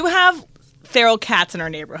 We do have feral cats in our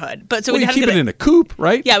neighborhood, but so Well, we you had to keep get it in a coop,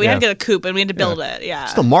 right? Yeah, we had Yeah. to get a coop, and we had to build it. Yeah.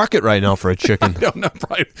 It's the market right now for a chicken. No,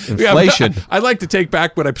 right. Inflation. I'd like to take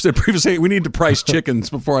back what I said previously. We need to price chickens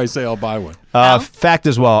before I say I'll buy one. Fact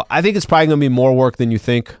as well. I think it's probably going to be more work than you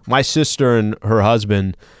think. My sister and her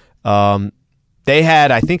husband, they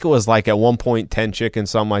had, I think it was like at one point 10 chickens,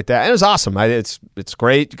 something like that. And it was awesome. It's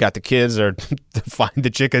great. You got the kids are find the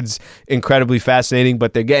chickens incredibly fascinating,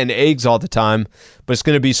 but they're getting eggs all the time. But it's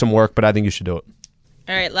going to be some work, but I think you should do it.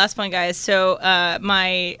 All right, last one, guys. So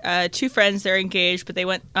my 2 friends, they're engaged, but they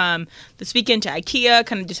went this weekend to IKEA,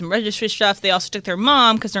 kind of do some registry stuff. They also took their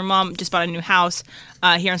mom, because their mom just bought a new house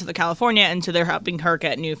here in Southern California, and so they're helping her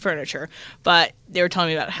get new furniture. But they were telling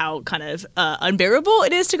me about how kind of unbearable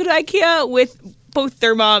it is to go to IKEA with both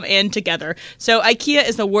their mom and together. So IKEA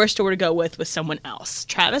is the worst store to go with someone else.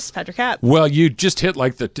 Travis, Patrick Cap. Well, you just hit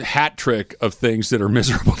like the hat trick of things that are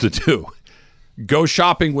miserable to do. Go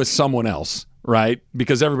shopping with someone else. Right?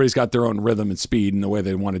 Because everybody's got their own rhythm and speed and the way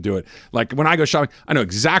they want to do it. Like when I go shopping, I know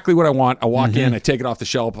exactly what I want. I walk in, I take it off the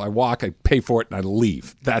shelf, I walk, I pay for it, and I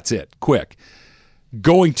leave. That's it. Quick.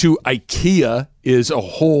 Going to IKEA is a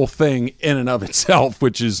whole thing in and of itself,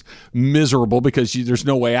 which is miserable because there's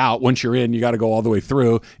no way out. Once you're in, you got to go all the way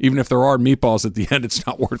through. Even if there are meatballs at the end, it's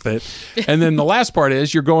not worth it. And then the last part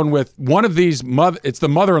is you're going with one of these, it's the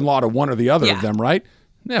mother-in-law to one or the other of them, right?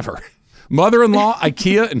 Never. Mother-in-law,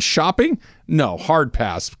 IKEA, and shopping? No, hard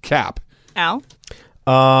pass. Cap. Al?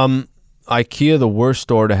 IKEA, the worst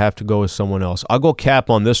store to have to go with someone else. I'll go cap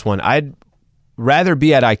on this one. I'd rather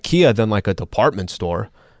be at IKEA than like a department store.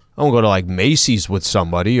 I won't go to like Macy's with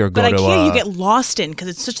somebody or go But to... IKEA you get lost in because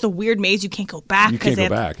it's such the weird maze you can't go back. You can't go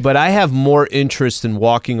back. But I have more interest in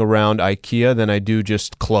walking around IKEA than I do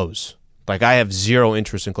just clothes. Like, I have zero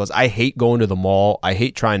interest in clothes. I hate going to the mall. I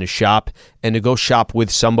hate trying to shop. And to go shop with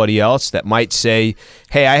somebody else that might say,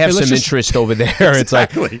 hey, I have some interest over there.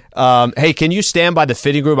 Exactly. It's like, hey, can you stand by the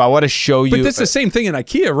fitting room? I want to show you. But that's the same thing in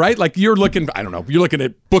IKEA, right? Like you're looking, I don't know, you're looking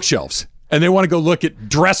at bookshelves. And they want to go look at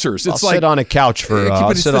dressers. It's I'll like sit on a couch for. but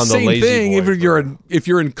I'll it's sit the on the same lazy thing boy if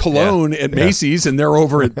you're in Cologne at Macy's and they're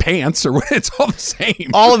over at Pants or it's all the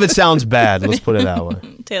same. All of it sounds bad. Let's put it that way.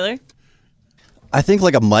 Taylor? I think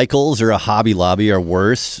like a Michael's or a Hobby Lobby are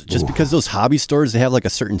worse just because those hobby stores, they have like a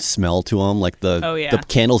certain smell to them, like the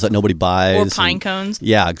candles that nobody buys. Or pine cones.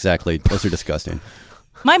 Yeah, exactly. Those are disgusting.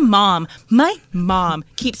 My mom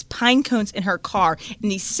keeps pine cones in her car,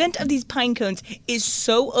 and the scent of these pine cones is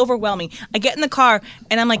so overwhelming. I get in the car,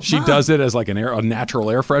 and I'm like, she does it as like a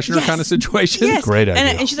natural air freshener kind of situation. Yes. Great idea.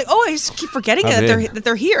 And she's like, oh, I just keep forgetting that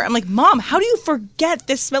they're here. I'm like, Mom, how do you forget?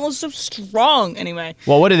 This smell is so strong. Anyway.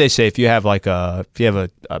 Well, what do they say? If you have a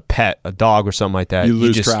pet, a dog or something like that, you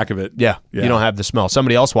lose track of it. Yeah, you don't have the smell.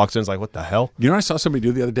 Somebody else walks in and is like, what the hell? You know what I saw somebody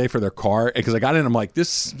do the other day for their car? Because I got in, I'm like,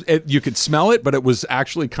 you could smell it, but it was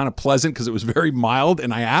actually kind of pleasant because it was very mild.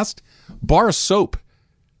 And I asked, bar of soap.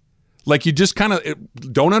 Like you just kind of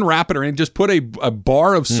don't unwrap it or anything. Just put a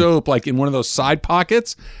bar of soap like in one of those side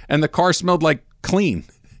pockets, and the car smelled like clean.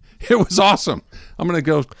 It was awesome. I'm going to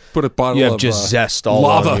go put a bottle of You have just zest all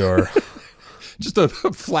lava. on your... Just a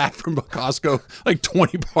flat from Costco, like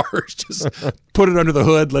 20 bars. Just put it under the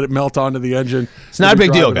hood, let it melt onto the engine. It's not a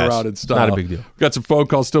big deal, guys. It's not a big deal. We've got some phone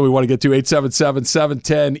calls still we want to get to.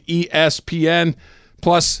 877-710-ESPN.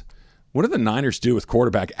 Plus, what do the Niners do with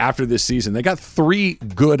quarterback after this season? They got 3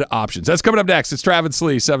 good options. That's coming up next. It's Travis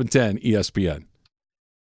Lee, 710 ESPN.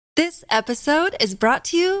 This episode is brought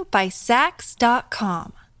to you by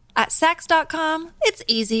Sax.com. At Sax.com, it's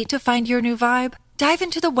easy to find your new vibe. Dive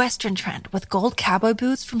into the Western trend with gold cowboy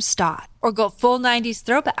boots from Stott, or go full 90s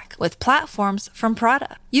throwback with platforms from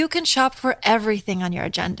Prada. You can shop for everything on your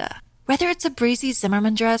agenda, whether it's a breezy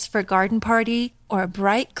Zimmermann dress for a garden party or a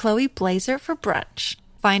bright Chloe blazer for brunch.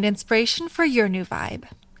 Find inspiration for your new vibe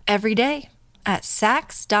every day at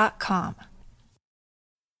Sax.com.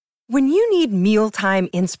 When you need mealtime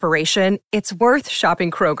inspiration, it's worth shopping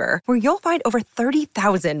Kroger, where you'll find over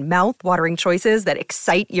 30,000 mouth-watering choices that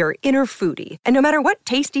excite your inner foodie. And no matter what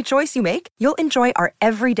tasty choice you make, you'll enjoy our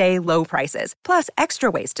everyday low prices, plus extra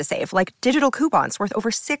ways to save, like digital coupons worth over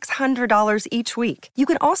 $600 each week. You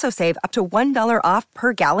can also save up to $1 off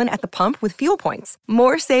per gallon at the pump with fuel points.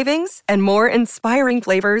 More savings and more inspiring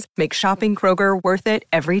flavors make shopping Kroger worth it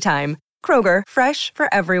every time. Kroger, fresh for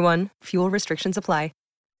everyone. Fuel restrictions apply.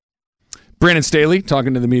 Brandon Staley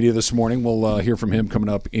talking to the media this morning. We'll hear from him coming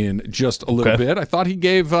up in just a little bit. I thought he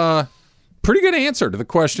gave a pretty good answer to the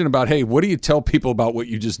question about, hey, what do you tell people about what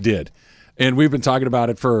you just did? And we've been talking about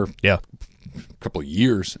it for a couple of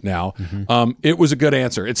years now. Mm-hmm. It was a good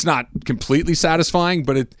answer. It's not completely satisfying,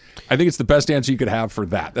 but I think it's the best answer you could have for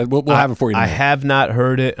that. We'll have it for you. I have not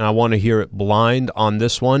heard it, and I want to hear it blind on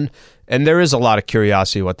this one. And there is a lot of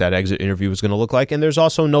curiosity what that exit interview was going to look like. And there's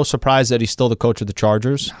also no surprise that he's still the coach of the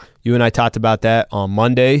Chargers. You and I talked about that on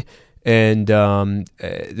Monday. And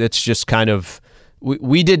it's just kind of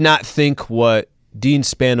we did not think what Dean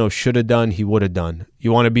Spano should have done, he would have done.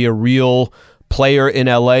 You want to be a real player in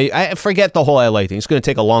L.A. I forget the whole L.A. thing. It's going to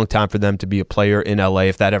take a long time for them to be a player in L.A.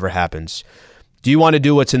 if that ever happens. Do you want to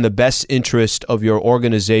do what's in the best interest of your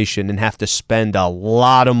organization and have to spend a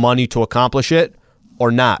lot of money to accomplish it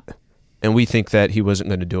or not? And we think that he wasn't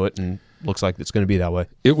going to do it, and looks like it's going to be that way.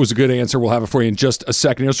 It was a good answer. We'll have it for you in just a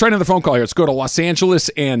second. Let's try another phone call here. Let's go to Los Angeles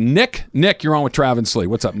and Nick. Nick, you're on with Travis Lee.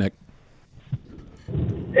 What's up, Nick?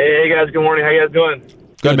 Hey, guys. Good morning. How you guys doing?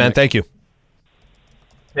 Good, man. Nick. Thank you.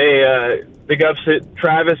 Hey, big ups to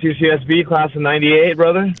Travis, UCSB, class of 98,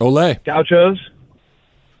 brother. Ole. Gauchos.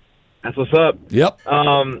 That's what's up. Yep.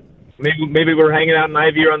 Maybe we're hanging out in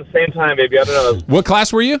Ivy around the same time, baby. I don't know. What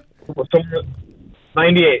class were you?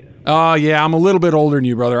 98. Oh, yeah. I'm a little bit older than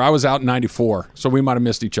you, brother. I was out in 94, so we might have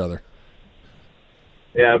missed each other.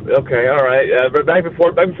 Yeah, okay, all right. But back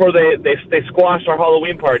before they squashed our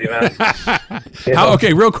Halloween party, man.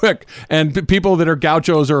 Okay, real quick. And people that are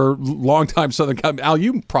gauchos or longtime Southern Cal, Al,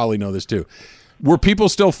 you probably know this too. Were people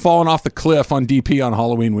still falling off the cliff on DP on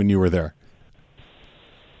Halloween when you were there?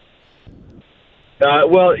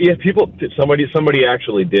 Well, yeah, somebody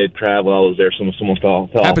actually did travel. I was there. Someone fell.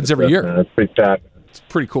 Happens every year. It's pretty sad. It's a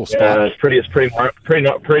pretty cool spot. Yeah, it's pretty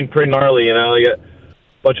gnarly. You know, you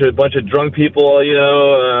got a bunch of drunk people. You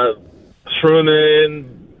know, shrooming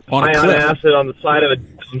on a cliff. Acid on the side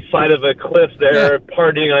of a cliff there,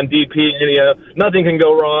 partying on DP. And, you know, nothing can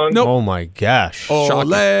go wrong. Nope. Oh my gosh! Ole,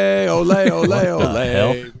 ole, ole, ole.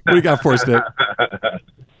 What do you got for us, Nick?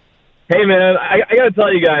 Hey, man, I got to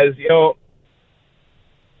tell you guys, you know,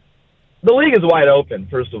 the league is wide open,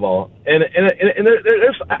 first of all. And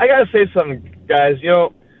there's, I got to say something, guys. You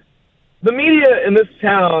know, the media in this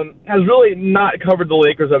town has really not covered the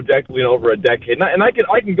Lakers objectively in over a decade. And I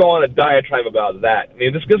can go on a diatribe about that. I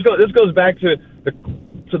mean, this goes back to the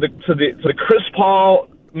Chris Paul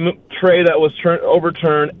trade that was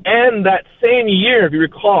overturned, and that same year, if you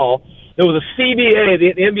recall, there was a CBA.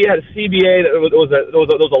 The NBA had a CBA. There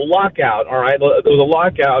was a lockout. All right, there was a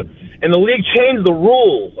lockout, and the league changed the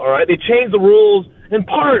rules. All right, they changed the rules in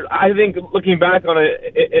part. I think looking back on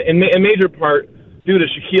it, in major part, due to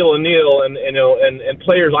Shaquille O'Neal and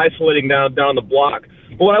players isolating down the block.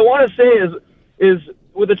 But what I want to say is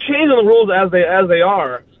with the change in the rules as they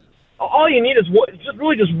are, all you need is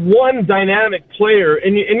just one dynamic player,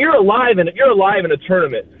 and you're alive in a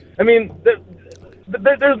tournament. I mean,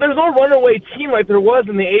 there's no runaway team like there was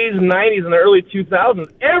in the 80s and 90s and the early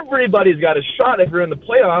 2000s. Everybody's got a shot if you're in the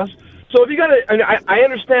playoffs. So if you got to, I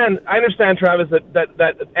understand, Travis,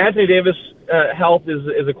 that Anthony Davis' health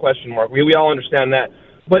is a question mark. We all understand that.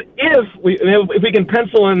 But if we can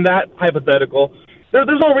pencil in that hypothetical, there's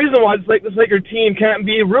no reason why this Laker team can't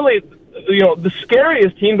be really, the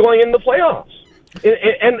scariest team going into the playoffs.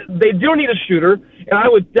 And they do need a shooter, and I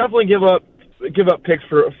would definitely give up picks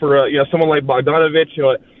for someone like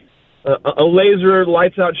Bogdanovic, a laser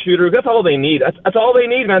lights out shooter. That's all they need. That's all they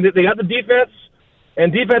need, man. They got the defense.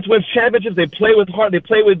 And defense wins championships. They play with heart. They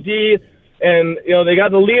play with D. And, they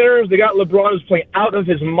got the leaders. They got LeBron who's playing out of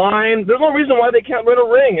his mind. There's no reason why they can't win a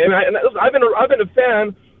ring. And I've been a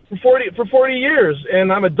fan for 40 years,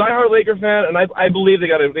 and I'm a diehard Laker fan, and I believe they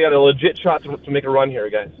got a legit shot to make a run here,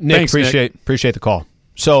 guys. Nick, Thanks, appreciate the call.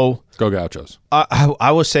 So go Gauchos.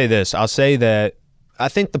 I will say this. I'll say that I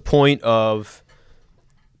think the point of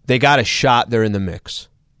they got a shot, they're in the mix.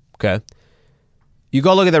 Okay? You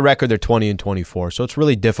go look at their record, they're 20-24. So it's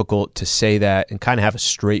really difficult to say that and kind of have a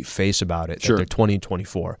straight face about it. Sure. That they're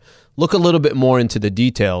 20-24. Look a little bit more into the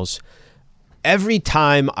details. Every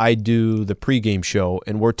time I do the pregame show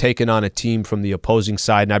and we're taking on a team from the opposing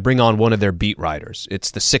side and I bring on one of their beat writers,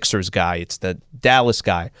 it's the Sixers guy, it's the Dallas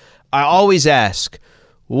guy, I always ask,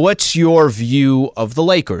 what's your view of the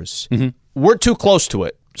Lakers? Mm-hmm. We're too close to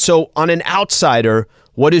it. So on an outsider,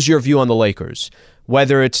 what is your view on the Lakers?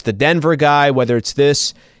 Whether it's the Denver guy, whether it's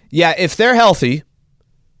this. Yeah, if they're healthy,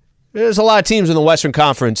 there's a lot of teams in the Western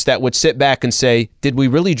Conference that would sit back and say, did we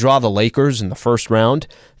really draw the Lakers in the first round?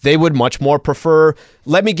 They would much more prefer,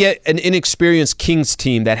 let me get an inexperienced Kings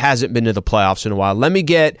team that hasn't been to the playoffs in a while. Let me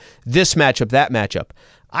get this matchup, that matchup.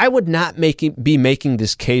 I would not be making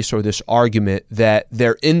this case or this argument that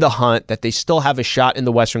they're in the hunt, that they still have a shot in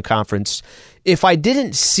the Western Conference, if I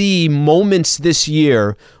didn't see moments this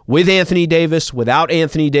year with Anthony Davis, without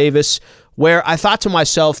Anthony Davis, where I thought to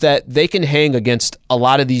myself that they can hang against a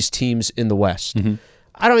lot of these teams in the West. Mm-hmm.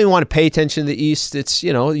 I don't even want to pay attention to the East. It's,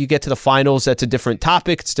 you get to the finals, that's a different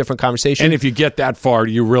topic, it's a different conversation. And if you get that far,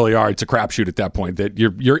 you really are. It's a crapshoot at that point. That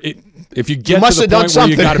if you get to the point where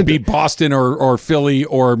you got to beat Boston or Philly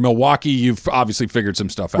or Milwaukee, you've obviously figured some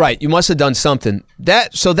stuff out. Right, you must have done something.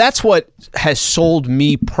 So that's what has sold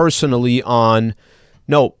me personally on,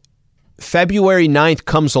 no, February 9th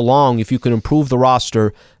comes along if you can improve the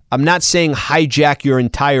roster. I'm not saying hijack your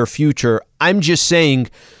entire future. I'm just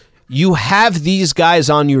saying you have these guys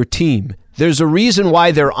on your team. There's a reason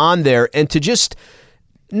why they're on there, and to just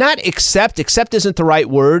not accept isn't the right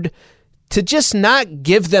word, to just not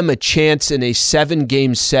give them a chance in a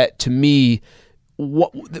 7-game set, to me,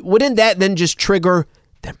 wouldn't that then just trigger,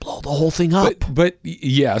 then blow the whole thing up? But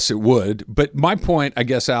yes, it would. But my point, I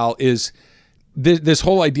guess, Al, is this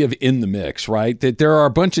whole idea of in the mix, right? That there are a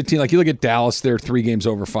bunch of teams, like you look at Dallas, they're 3 games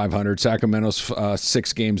over 500. Sacramento's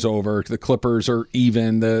 6 games over. The Clippers are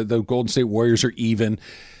even. The Golden State Warriors are even.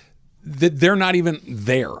 They're not even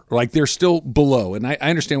there. Like, they're still below. And I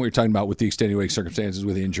understand what you're talking about with the extenuating circumstances,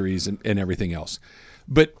 with injuries and everything else.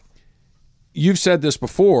 But you've said this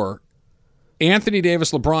before, Anthony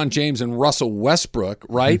Davis, LeBron James, and Russell Westbrook,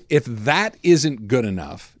 right? Mm-hmm. If that isn't good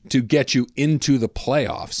enough to get you into the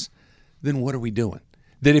playoffs, then what are we doing?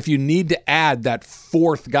 That if you need to add that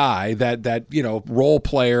 4th guy, that role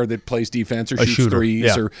player that plays defense or shoots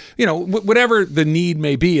threes, or whatever the need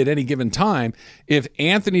may be at any given time, if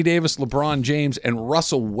Anthony Davis, LeBron James, and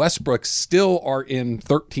Russell Westbrook still are in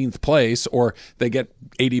 13th place, or they get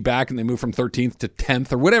 80 back and they move from 13th to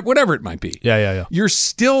 10th, or whatever it might be, you're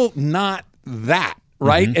still not that.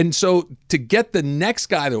 Right. Mm-hmm. And so to get the next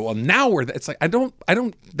guy, it's like, I don't,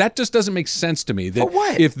 that just doesn't make sense to me. That For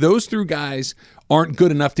what? If those 3 guys aren't good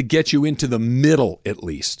enough to get you into the middle, at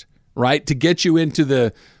least, right? To get you into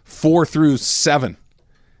the 4 through 7,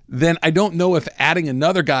 then I don't know if adding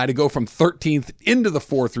another guy to go from 13th into the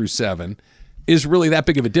 4 through 7 is really that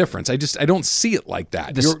big of a difference. I don't see it like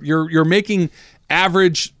that. You're making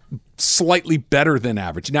average slightly better than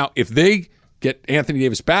average. Now, if they get Anthony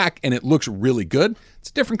Davis back and it looks really good, it's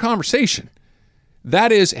a different conversation.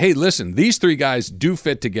 That is, hey, listen, these 3 guys do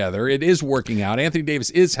fit together. It is working out. Anthony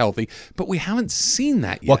Davis is healthy, but we haven't seen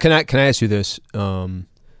that yet. Well, can I ask you this?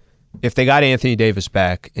 If they got Anthony Davis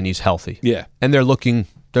back and he's healthy, and they're looking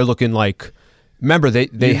like, remember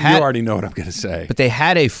they had, you already know what I'm going to say, but they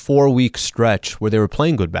had a 4-week stretch where they were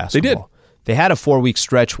playing good basketball. They did. They had a 4-week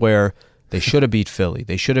stretch where They should have beat Philly.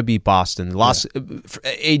 They should have beat Boston.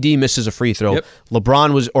 AD misses a free throw. Yep.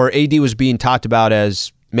 AD was being talked about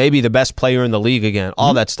as maybe the best player in the league again.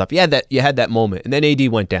 All that stuff. You had that moment, and then AD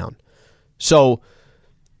went down. So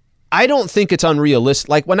I don't think it's unrealistic.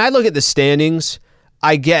 Like when I look at the standings,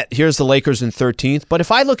 I get here's the Lakers in 13th, but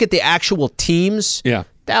if I look at the actual teams,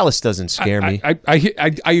 Dallas doesn't scare me.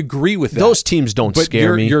 I agree with that. Those teams don't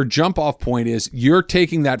scare me. Your jump off point is you're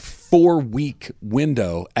taking that 4-week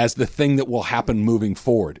window as the thing that will happen moving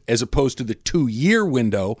forward, as opposed to the 2-year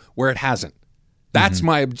window where it hasn't. That's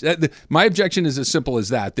my objection is as simple as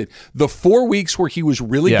that the 4 weeks where he was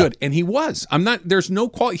really good, and he was. There's no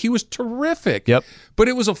quality. He was terrific. Yep. But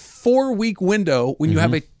it was a 4-week window when you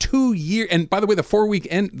have a 2-year, and by the way, the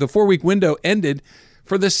 4-week window ended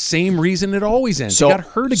for the same reason it always ends. He got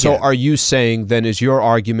hurt again. So are you saying then is your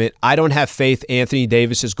argument, I don't have faith Anthony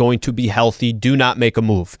Davis is going to be healthy, do not make a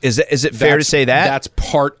move? Is it fair to say that? That's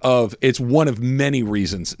it's one of many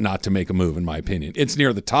reasons not to make a move, in my opinion. It's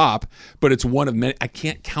near the top, but it's one of many. I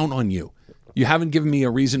can't count on you. You haven't given me a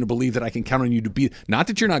reason to believe that I can count on you to be, not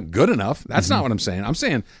that you're not good enough. That's not what I'm saying. I'm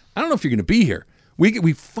saying, I don't know if you're going to be here.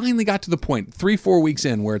 We finally got to the point 3-4 weeks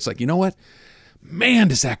in where it's like, you know what? Man,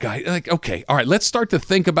 does that guy, like, okay, all right, let's start to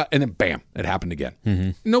think about, and then bam, it happened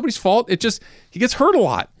again. Nobody's fault. He gets hurt a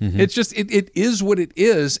lot. It's just, it is what it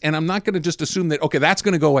is, and I'm not going to just assume that, okay, that's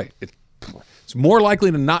going to go away. It's more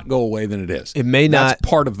likely to not go away than it is. It may not. That's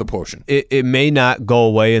part of the potion. It may not go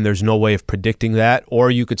away, and there's no way of predicting that. Or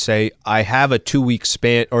you could say, I have a 2-week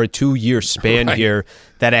span or a 2-year span here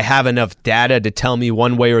that I have enough data to tell me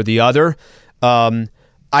one way or the other.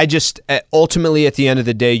 I just, ultimately at the end of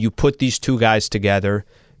the day, you put these two guys together.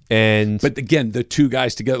 But again, the two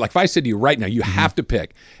guys together, like if I said to you right now, you have to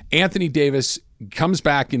pick. Anthony Davis comes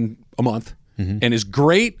back in a month and is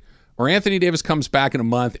great, or Anthony Davis comes back in a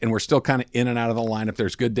month and we're still kind of in and out of the lineup.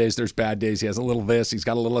 There's good days, there's bad days. He has a little of this, he's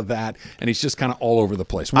got a little of that, and he's just kind of all over the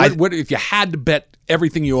place. What if you had to bet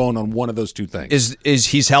everything you own on one of those two things? Is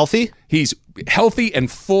he's healthy? He's healthy and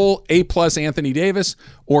full A+ Anthony Davis,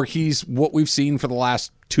 or he's what we've seen for the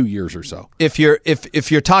last 2 years or so. If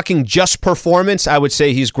you're talking just performance, I would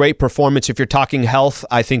say he's great performance. If you're talking health,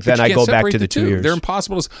 I think then I go back to the 2 years. They're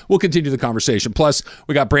impossible. We'll continue the conversation. Plus,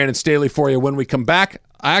 we got Brandon Staley for you when we come back.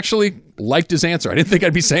 I actually liked his answer. I didn't think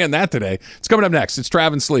I'd be saying that today. It's coming up next. It's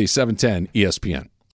Travis Lee, 710 ESPN.